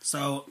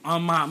 So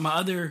on my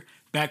other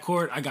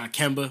backcourt, I got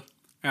Kemba.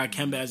 I got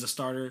Kemba as a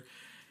starter.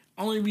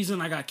 Only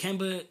reason I got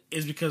Kemba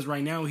is because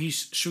right now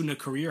he's shooting a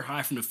career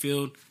high from the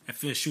field.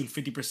 He's shooting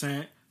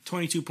 50%,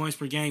 22 points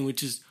per game,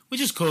 which is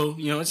cool.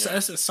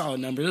 That's a solid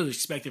number. It was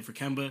expected for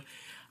Kemba.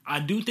 I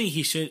do think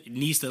he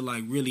needs to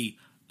really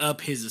up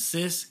his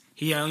assists.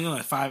 He only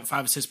like five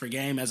assists per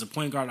game. As a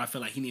point guard, I feel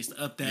like he needs to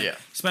up that,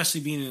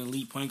 especially being an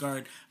elite point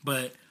guard.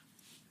 But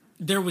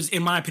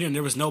in my opinion,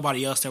 there was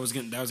nobody else that was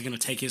gonna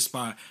take his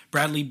spot.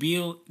 Bradley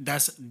Beal,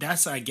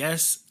 that's I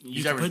guess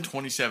he's averaging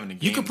 27 a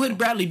game. You could put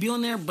Bradley Beal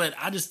in there, but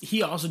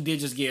he also did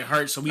just get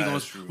hurt, so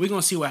we're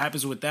gonna see what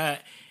happens with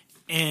that.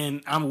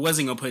 And I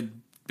wasn't gonna put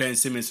Ben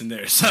Simmons in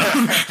there, so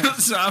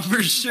I'm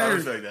for sure. I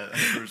respect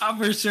that. I'm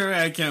for sure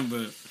at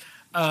Kemba.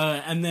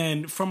 And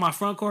then from my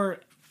front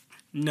court,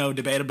 no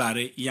debate about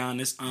it.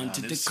 Giannis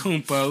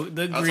Antetokounmpo,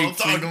 the Greek. That's what I'm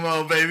talking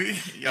about, baby.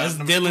 That's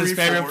Dylan's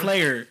favorite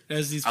player.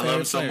 That's his favorite player. I love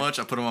him so much,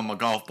 I put him on my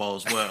golf ball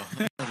as well.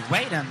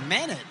 Wait a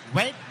minute.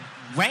 Wait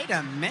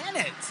a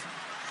minute.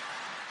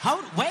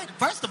 Wait.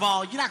 First of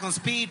all, you're not going to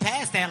speed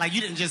past that like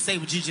you didn't just say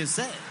what you just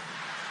said.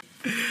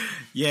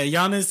 Yeah,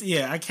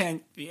 Giannis, I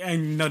can't,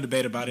 ain't no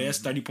debate about it. That's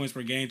 30 points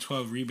per game,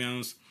 12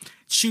 rebounds.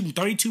 Shooting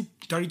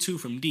 32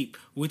 from deep,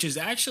 which is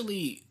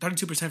actually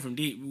 32% from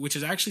deep, which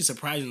is actually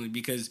surprisingly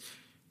because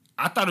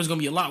I thought it was going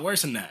to be a lot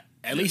worse than that.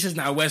 At least it's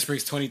not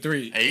Westbrook's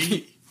 23.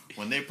 Hey,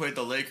 when they played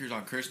the Lakers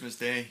on Christmas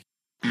Day,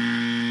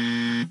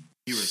 he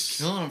was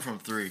killing them from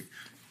three.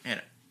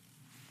 And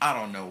I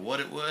don't know what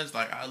it was.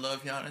 Like, I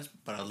love Giannis,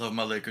 but I love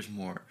my Lakers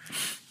more.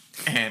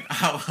 And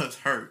I was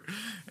hurt.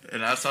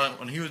 And I saw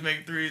when he was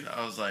making threes,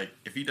 I was like,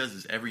 if he does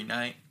this every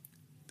night,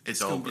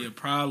 it's over. It's going to be a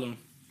problem.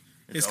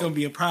 It's going to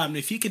be a problem.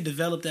 If he could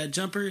develop that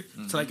jumper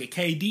to like a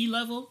KD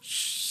level,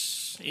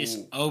 it's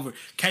over.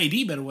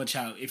 KD better watch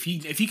out. If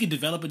he could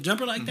develop a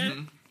jumper like that,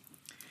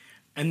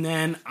 and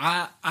then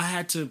I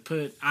had to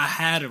put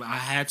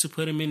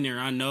him in there.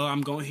 I know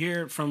I'm going to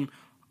hear it from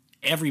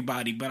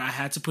everybody, but I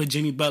had to put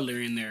Jimmy Butler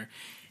in there.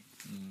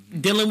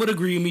 Dylan would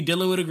agree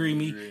with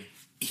me.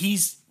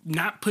 He's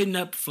not putting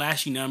up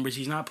flashy numbers.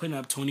 He's not putting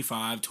up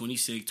 25,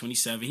 26,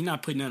 27. He's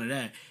not putting none of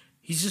that.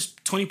 He's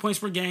just 20 points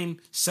per game,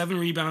 7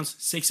 rebounds,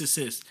 6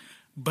 assists.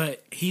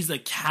 But he's the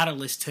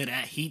catalyst to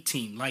that Heat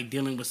team. Like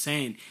Dylan was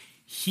saying,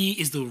 he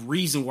is the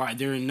reason why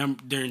they're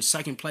in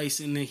second place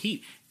in the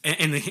Heat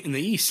in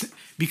the East,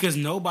 because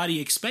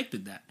nobody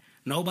expected that.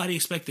 Nobody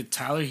expected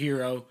Tyler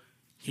Hero.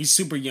 He's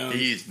super young.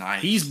 He's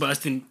nice. He's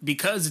busting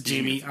because of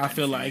Jimmy. I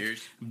feel like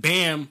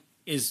Bam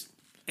is,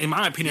 in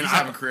my opinion, he's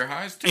having career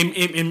highs too.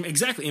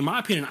 Exactly. In my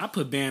opinion, I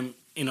put Bam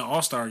in an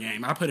All-Star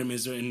game. I put him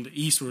as in the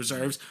East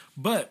reserves,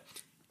 but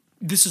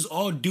this is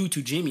all due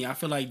to Jimmy. I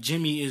feel like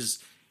Jimmy is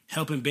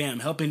helping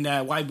Bam, helping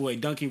that white boy,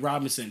 Duncan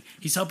Robinson.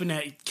 He's helping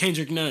that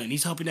Kendrick Nunn.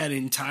 He's helping that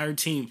entire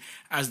team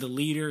as the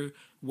leader.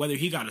 Whether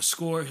he got to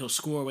score, he'll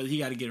score. Whether he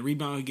got to get a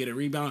rebound, he'll get a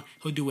rebound.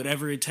 He'll do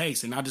whatever it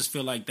takes. And I just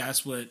feel like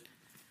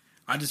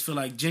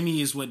Jimmy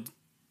is what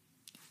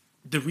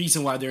the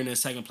reason why they're in that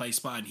second place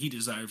spot. And he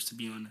deserves to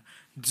be on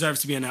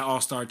that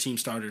All-Star team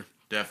starter.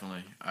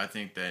 Definitely. I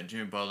think that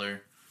Jimmy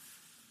Butler,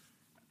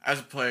 as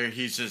a player,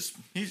 he's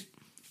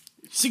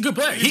a good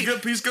player. He's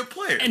a good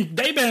player. And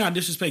they better not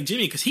disrespect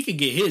Jimmy because he could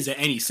get his at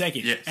any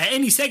second. Yes. At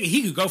any second,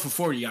 he could go for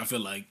 40, I feel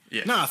like.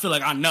 Yes. No, I feel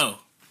like I know.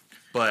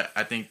 But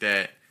I think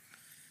that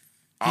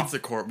off the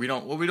court,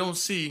 what we don't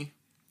see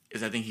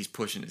is I think he's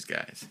pushing his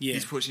guys. Yeah.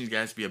 He's pushing his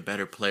guys to be a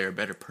better player, a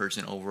better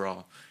person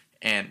overall.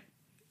 And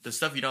the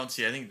stuff you don't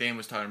see, I think Dame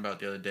was talking about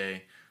the other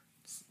day,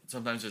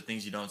 sometimes there's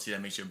things you don't see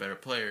that makes you a better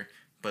player,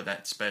 but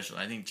that's special.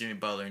 I think Jimmy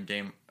Butler and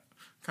Dame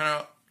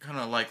kind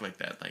of like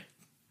that. Like,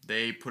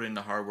 they put in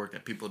the hard work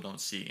that people don't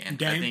see. And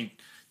Dame? I think,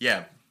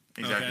 yeah,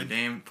 exactly. Okay.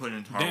 Dame put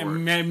in hard work.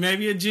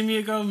 Maybe a Jimmy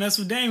will go mess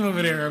with Dame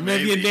over there. Or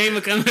maybe a Dame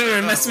will come over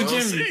and mess with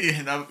Jimmy. See.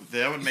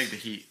 That would make the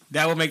Heat.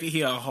 That would make the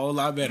Heat a whole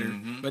lot better.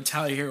 Mm-hmm. But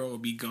Tyler Hero will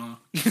be gone.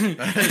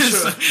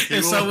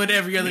 and so would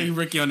every other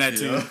rookie on that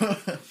team.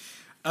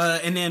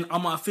 And then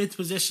on my fifth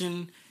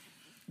position,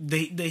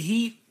 the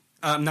Heat,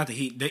 not the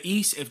Heat, the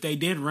East, if they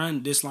did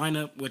run this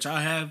lineup, which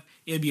I have,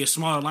 it'd be a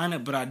smaller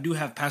lineup, but I do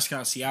have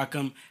Pascal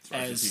Siakam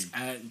as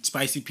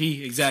Spicy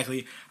P.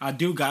 Exactly. I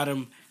do got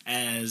him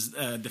as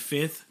the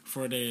fifth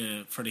for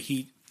the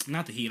Heat.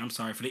 Not the Heat, I'm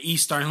sorry, for the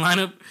East starting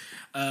lineup.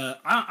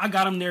 I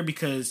got him there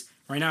because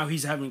right now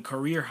he's having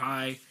career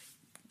high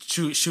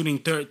shooting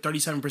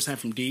 37%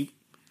 from deep.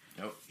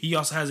 Yep. He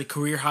also has a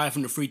career high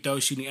from the free throw,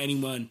 shooting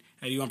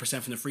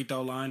 81% from the free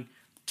throw line.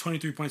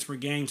 23 points per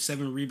game,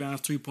 7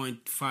 rebounds,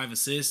 3.5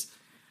 assists.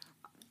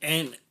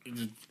 And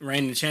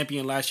reigning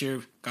champion last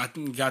year, got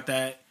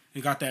that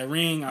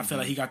ring. I feel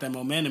like he got that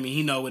momentum, and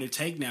he know what it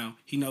take now.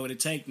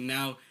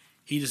 Now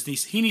he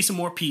needs some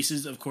more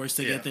pieces, of course,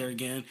 to get there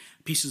again.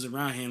 Pieces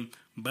around him,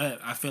 but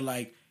I feel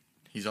like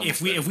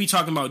if we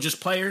talking about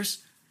just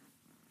players,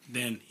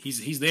 then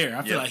he's there.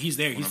 I feel like he's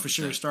there. He's 100%. For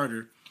sure a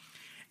starter.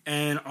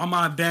 And on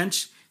my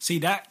bench, see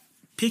that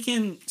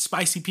picking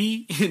Spicy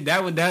P,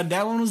 that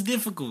one was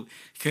difficult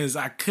because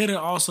I could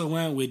have also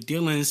went with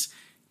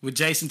with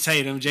Jason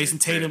Tatum. Jason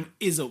Tatum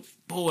is a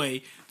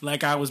boy,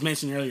 like I was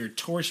mentioning earlier,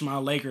 torched my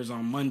Lakers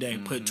on Monday,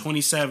 put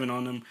 27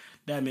 on them.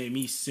 That made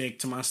me sick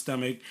to my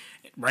stomach.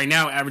 Right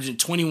now, averaging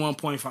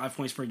 21.5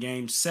 points per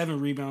game, 7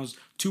 rebounds,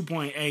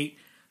 2.8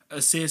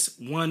 assists,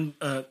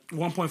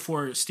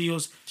 1.4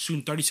 steals,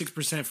 shooting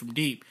 36% from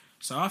deep.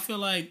 So I feel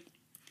like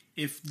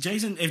if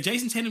Jason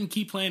Tatum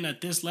keep playing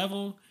at this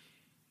level,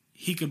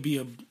 he could be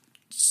an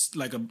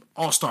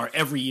all-star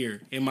every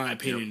year, in my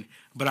opinion. Yep.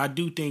 But I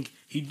do think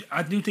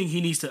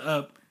he needs to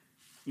up.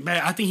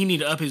 I think he need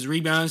to up his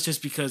rebounds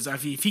just because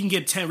if he can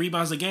get 10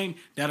 rebounds a game,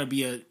 that'll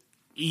be a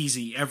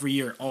easy every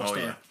year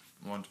all-star.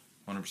 Oh yeah,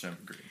 100%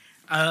 agree.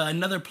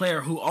 Another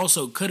player who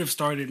also could have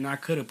started and I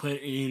could have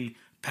put in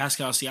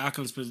Pascal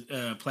Siakam's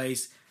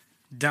place,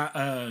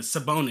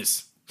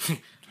 Sabonis.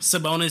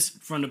 Sabonis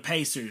from the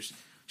Pacers.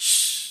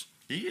 Shh.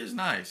 He is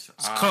nice.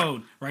 It's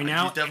cold. Right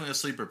now, he's definitely a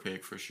sleeper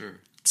pick for sure.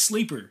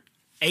 Sleeper.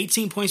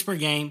 18 points per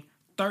game,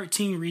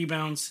 13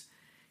 rebounds,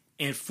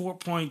 and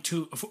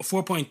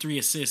 4.3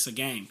 assists a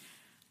game.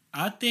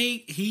 I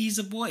think he's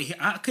a boy.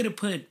 I could have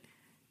put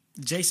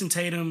Jason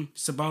Tatum,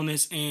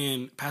 Sabonis,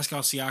 and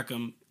Pascal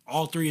Siakam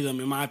all three of them,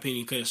 in my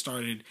opinion, could have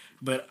started.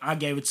 But I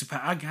gave it to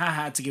I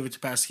had to give it to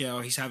Pascal.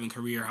 He's having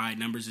career high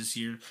numbers this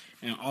year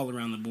and all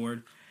around the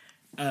board.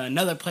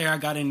 Another player I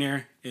got in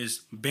there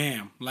is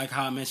Bam. Like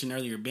how I mentioned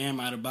earlier, Bam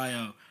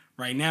Adebayo.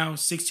 Right now,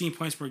 16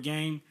 points per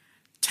game,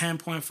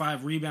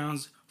 10.5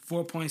 rebounds,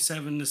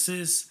 4.7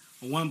 assists,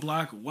 1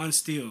 block, 1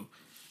 steal.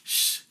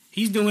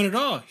 He's doing it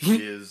all. He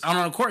is. Out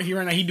on the court here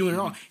right now, he's doing it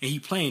all. And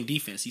he's playing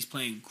defense. He's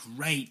playing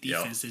great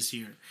defense this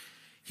year.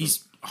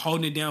 He's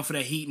holding it down for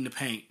that Heat in the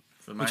paint.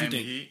 For the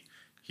Miami Heat,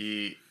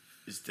 he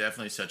is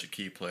definitely such a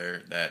key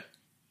player that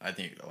I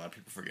think a lot of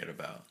people forget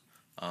about.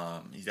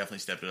 He's definitely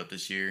stepped it up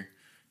this year.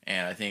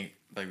 And I think,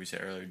 like we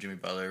said earlier, Jimmy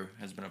Butler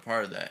has been a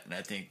part of that. And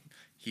I think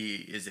he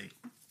is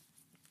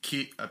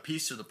a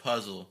piece to the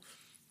puzzle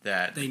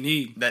that they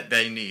need.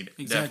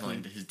 Exactly.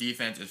 Definitely. His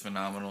defense is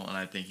phenomenal, and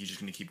I think he's just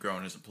going to keep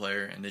growing as a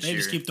player. And this they year,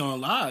 just keep throwing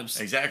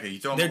lobs. Exactly.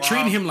 They're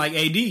treating him like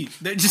AD.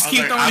 They just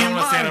keep throwing him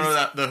lobs. I don't want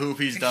to stand over the hoop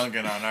he's dunking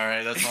on. All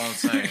right, that's all I'm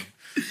saying.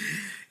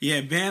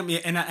 Yeah, Bam.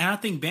 Yeah, and I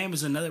think Bam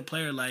is another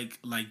player like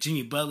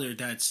Jimmy Butler.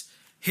 That's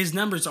his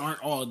numbers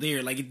aren't all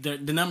there. Like the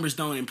numbers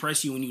don't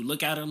impress you when you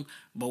look at him,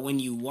 but when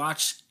you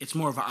watch, it's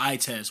more of an eye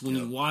test. When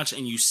you watch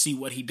and you see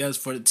what he does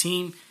for the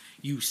team,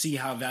 you see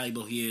how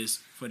valuable he is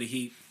for the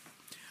Heat.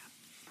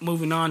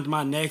 Moving on to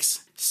my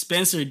next,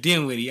 Spencer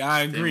Dinwiddie.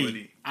 I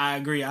agree.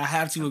 I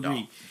have to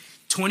agree.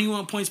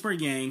 21 points per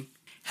game,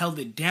 held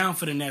it down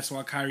for the Nets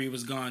while Kyrie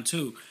was gone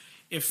too.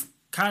 If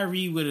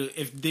Kyrie would have,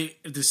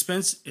 if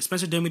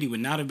Spencer Dinwiddie would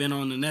not have been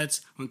on the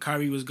Nets when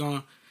Kyrie was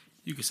gone,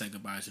 you could say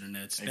goodbye to the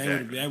Nets.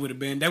 Exactly. That would have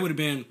been.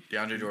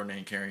 DeAndre Jordan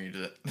ain't carrying you to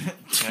that.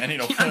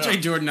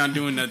 DeAndre Jordan not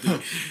doing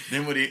nothing.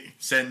 Dinwiddie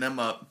setting them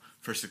up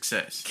for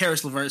success.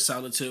 Karis LeVert's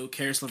solid too.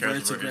 Karis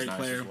LeVert's a great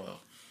player. As well.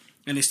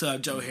 And they still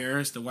have Joe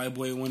Harris, the white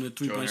boy who won the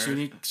 3-point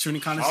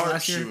shooting contest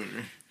last year.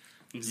 Shooter.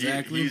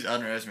 Exactly. He's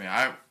underestimated.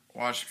 I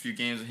watched a few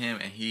games of him,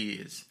 and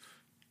he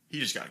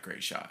just got a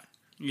great shot.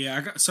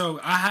 Yeah,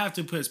 I have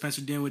to put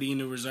Spencer Dinwiddie in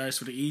the reserves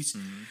for the East.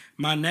 Mm-hmm.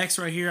 My next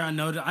right here, I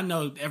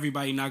know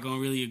everybody not gonna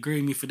really agree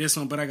with me for this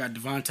one, but I got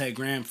Devontae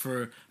Graham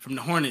from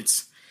the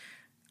Hornets.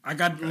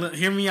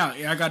 Hear me out.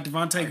 I got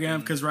Devontae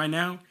Graham because right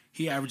now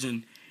he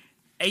averaging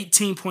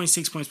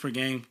 18.6 points per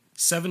game,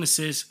 7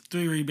 assists,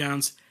 3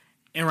 rebounds,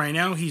 and right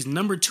now he's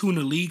number 2 in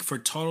the league for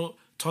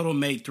total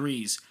made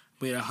threes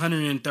with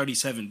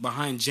 137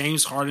 behind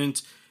James Harden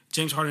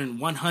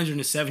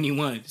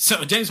 171.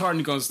 So James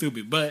Harden going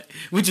stupid, but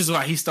which is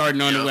why he's starting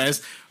on the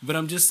West. But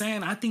I'm just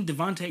saying, I think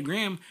Devontae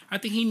Graham, I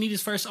think he needs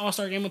his first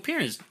All-Star game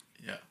appearance.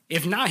 Yeah.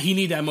 If not, he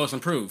need that most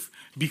improved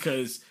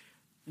because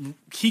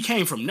he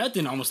came from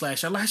nothing almost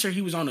last year. Last year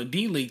he was on a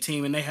D-League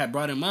team and they had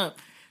brought him up.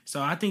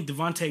 So I think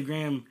Devontae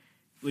Graham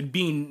would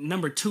be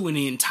number 2 in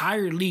the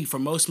entire league for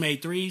most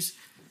made threes.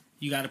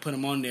 You got to put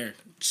him on there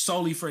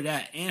solely for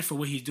that and for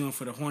what he's doing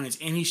for the Hornets.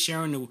 And he's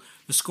sharing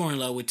the scoring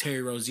load with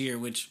Terry Rozier,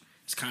 which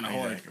is kind of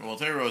hard. Well,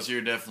 Terry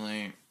Rozier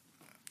definitely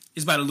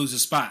is about to lose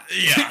his spot.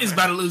 Yeah. He's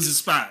about to lose his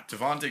spot.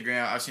 Devontae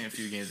Graham, I've seen a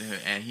few games of him,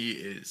 and he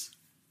is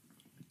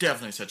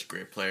definitely such a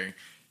great player.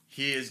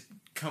 He is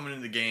coming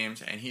into the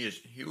games, and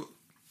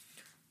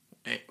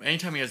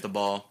anytime he has the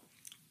ball,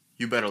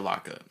 you better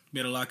lock up.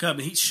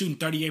 And he's shooting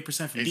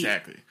 38% from deep.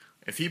 Exactly.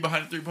 If he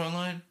behind the 3-point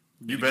line,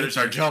 you better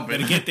start jumping.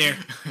 Better get there.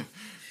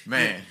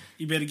 Man.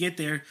 You better get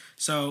there.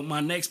 So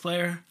my next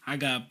player, I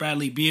got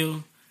Bradley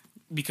Beal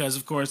because,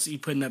 of course, he's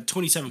putting up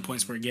 27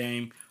 points per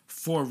game,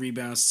 4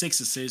 rebounds,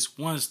 6 assists,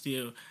 1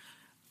 steal.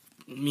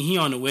 I mean, he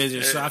on the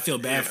Wizards, so I feel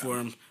bad for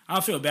him.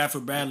 I feel bad for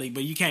Bradley,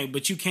 but you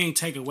can't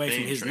take away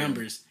from his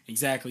numbers.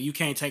 Exactly. You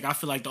can't take. I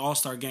feel like the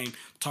All-Star game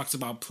talks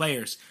about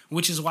players,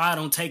 which is why I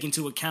don't take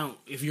into account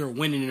if you're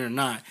winning it or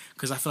not,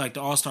 because I feel like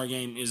the All-Star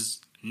game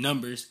is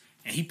numbers,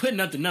 and he putting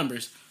up the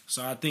numbers,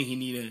 so I think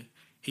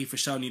he for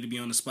sure need to be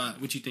on the spot.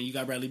 What you think? You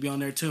got Bradley Beal on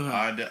there too, huh?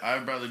 I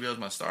have Bradley Beal as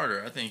my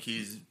starter. I think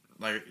he's,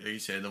 like you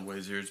said, the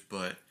Wizards,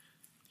 but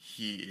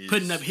he is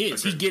putting up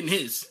his. He's getting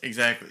his.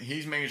 Exactly.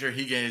 He's making sure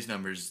he gets his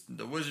numbers.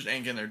 The Wizards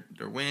ain't getting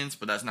their wins,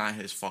 but that's not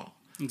his fault.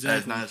 Exactly. That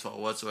is not his fault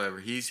whatsoever.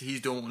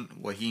 He's doing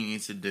what he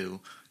needs to do,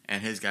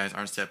 and his guys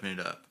aren't stepping it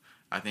up.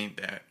 I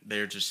think that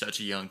they're just such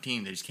a young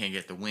team. They just can't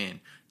get the win.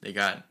 They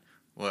got,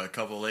 a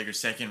couple of Lakers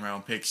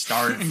second-round picks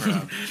starting for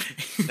them.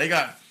 They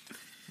got,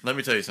 let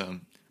me tell you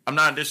something. I'm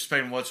not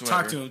disrespecting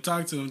whatsoever.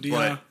 Talk to him,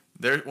 Dion.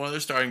 But one of their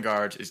starting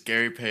guards is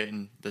Gary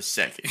Payton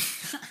II.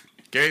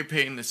 Gary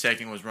Payton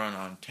II was run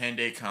on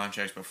 10-day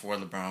contracts before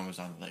LeBron was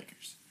on the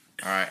Lakers.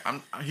 All right,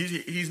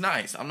 he's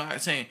nice. I'm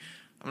not saying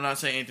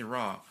anything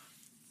wrong,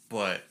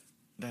 but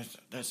that's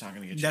not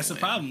going to get you. That's the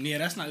problem. Yeah,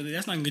 that's not going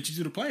to get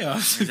you to the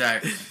playoffs.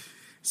 Exactly.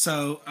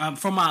 So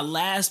for my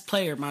last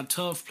player, my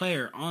 12th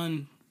player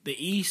on the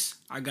East,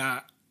 I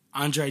got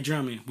Andre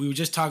Drummond. We were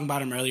just talking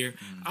about him earlier.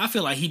 I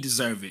feel like he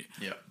deserved it.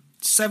 Yeah.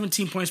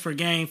 17 points per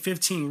game,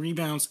 15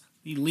 rebounds.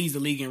 He leads the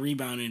league in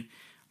rebounding.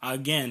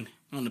 Again,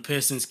 on the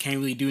Pistons, can't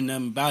really do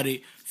nothing about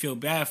it. Feel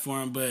bad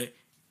for him, but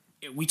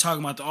if we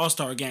talking about the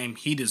All-Star game,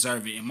 he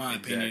deserved it, in my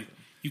opinion.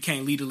 You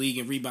can't lead the league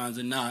in rebounds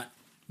and not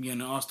be in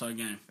the All-Star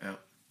game. Yep.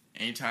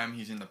 Anytime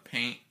he's in the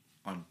paint,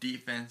 on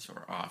defense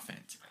or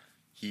offense,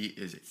 he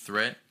is a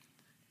threat.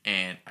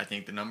 And I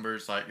think the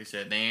numbers, like we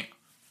said, they ain't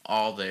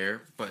all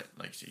there. But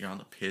like you said, you're on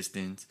the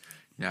Pistons.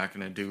 You're not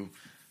going to do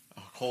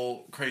a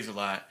whole crazy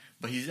lot.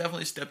 But he's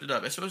definitely stepped it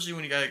up, especially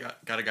when you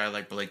got a guy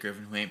like Blake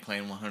Griffin who ain't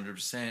playing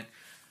 100%.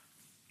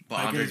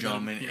 But Andre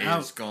Drummond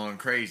is going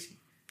crazy.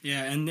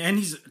 Yeah, and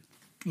he's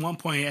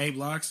 1.8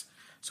 blocks.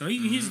 So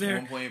he's there.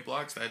 1.8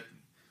 blocks.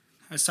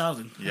 That's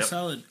solid. Yep. That's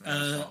solid.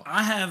 Solid.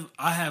 I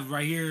have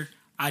right here,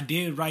 I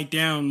did write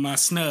down my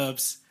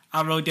snubs.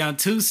 I wrote down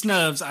 2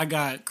 snubs. I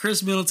got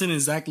Chris Middleton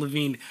and Zach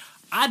LaVine.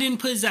 I didn't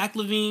put Zach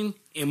LaVine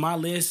in my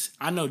list.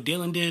 I know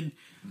Dylan did.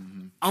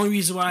 Only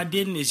reason why I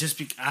didn't is just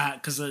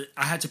because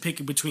I had to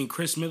pick between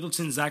Chris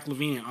Middleton, Zach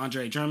LaVine, and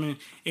Andre Drummond.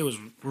 It was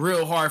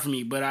real hard for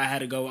me, but I had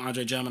to go with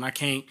Andre Drummond. I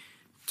can't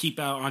keep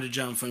out Andre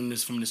Drummond from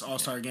this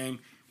All-Star game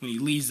when he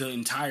leads the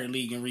entire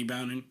league in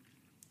rebounding.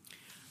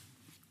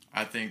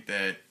 I think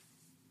that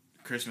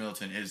Chris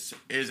Middleton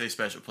is a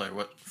special player,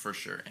 for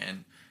sure,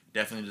 and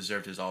definitely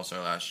deserved his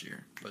All-Star last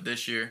year. But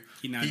this year,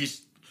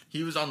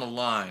 he was on the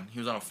line. He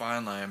was on a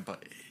fine line,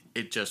 but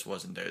it just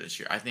wasn't there this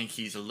year. I think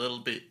he's a little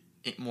bit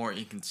more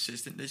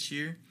inconsistent this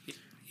year.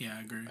 Yeah,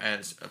 I agree.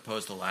 As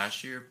opposed to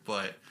last year,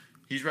 but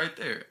he's right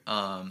there.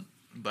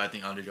 But I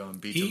think Andre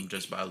Drummond beats him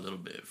just by a little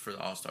bit for the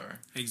All-Star.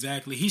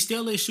 Exactly. He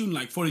still is shooting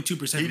like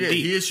 42% He did.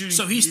 He is shooting.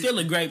 So he's still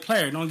a great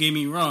player. Don't get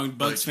me wrong,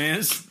 Bucks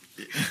fans.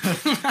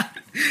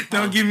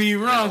 Don't get me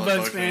wrong,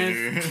 Bucks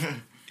fans.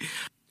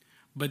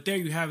 But there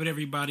you have it,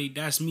 everybody.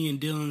 That's me and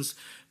Dylan's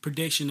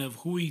prediction of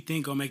who we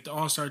think gonna make the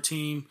All-Star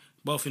team,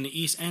 both in the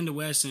East and the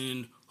West,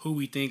 and who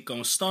we think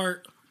gonna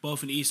start,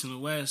 both in the East and the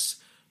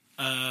West.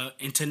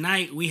 And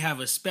tonight we have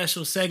a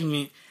special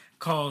segment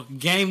called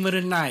Game of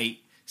the Night.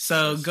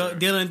 So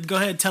Dylan, go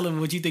ahead and tell him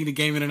what you think the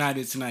game of the night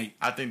is tonight.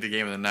 I think the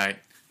game of the night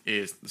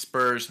is the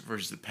Spurs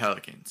versus the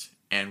Pelicans.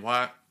 And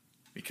why?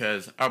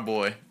 Because our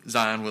boy,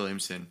 Zion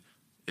Williamson,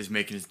 is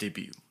making his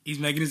debut. He's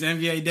making his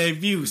NBA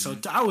debut. So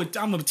I'm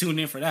going to tune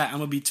in for that. I'm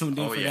going to be tuned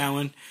in for that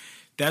one.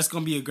 That's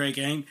going to be a great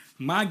game.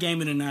 My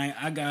game of the night,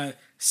 I got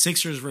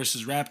Sixers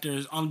versus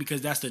Raptors, only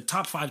because that's the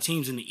top 5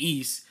 teams in the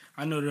East.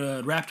 I know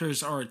the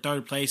Raptors are in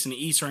 3rd place in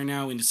the East right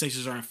now, and the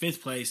Sixers are in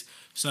 5th place.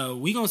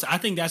 So I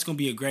think that's going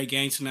to be a great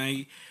game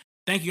tonight.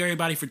 Thank you,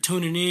 everybody, for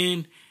tuning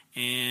in,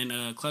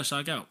 and Clutch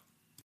Talk out.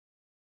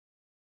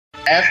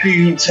 After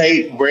you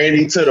take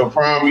Brandy to the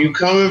prom, you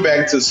coming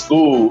back to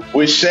school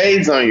with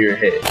shades on your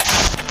head.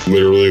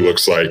 Literally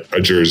looks like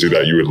a jersey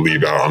that you would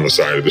leave out on the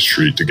side of the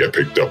street to get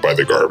picked up by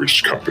the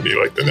garbage company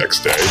like the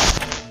next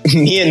day.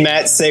 Me and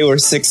Matt say we're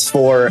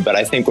 6'4", but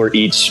I think we're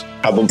each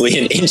probably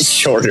an inch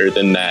shorter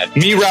than that.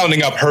 Me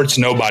rounding up hurts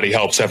nobody,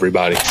 helps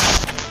everybody.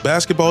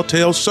 Basketball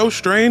tales so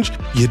strange,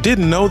 you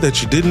didn't know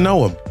that you didn't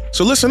know them.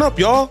 So listen up,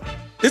 y'all.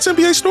 It's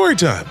NBA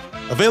Storytime,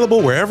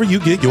 available wherever you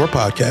get your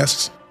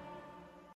podcasts.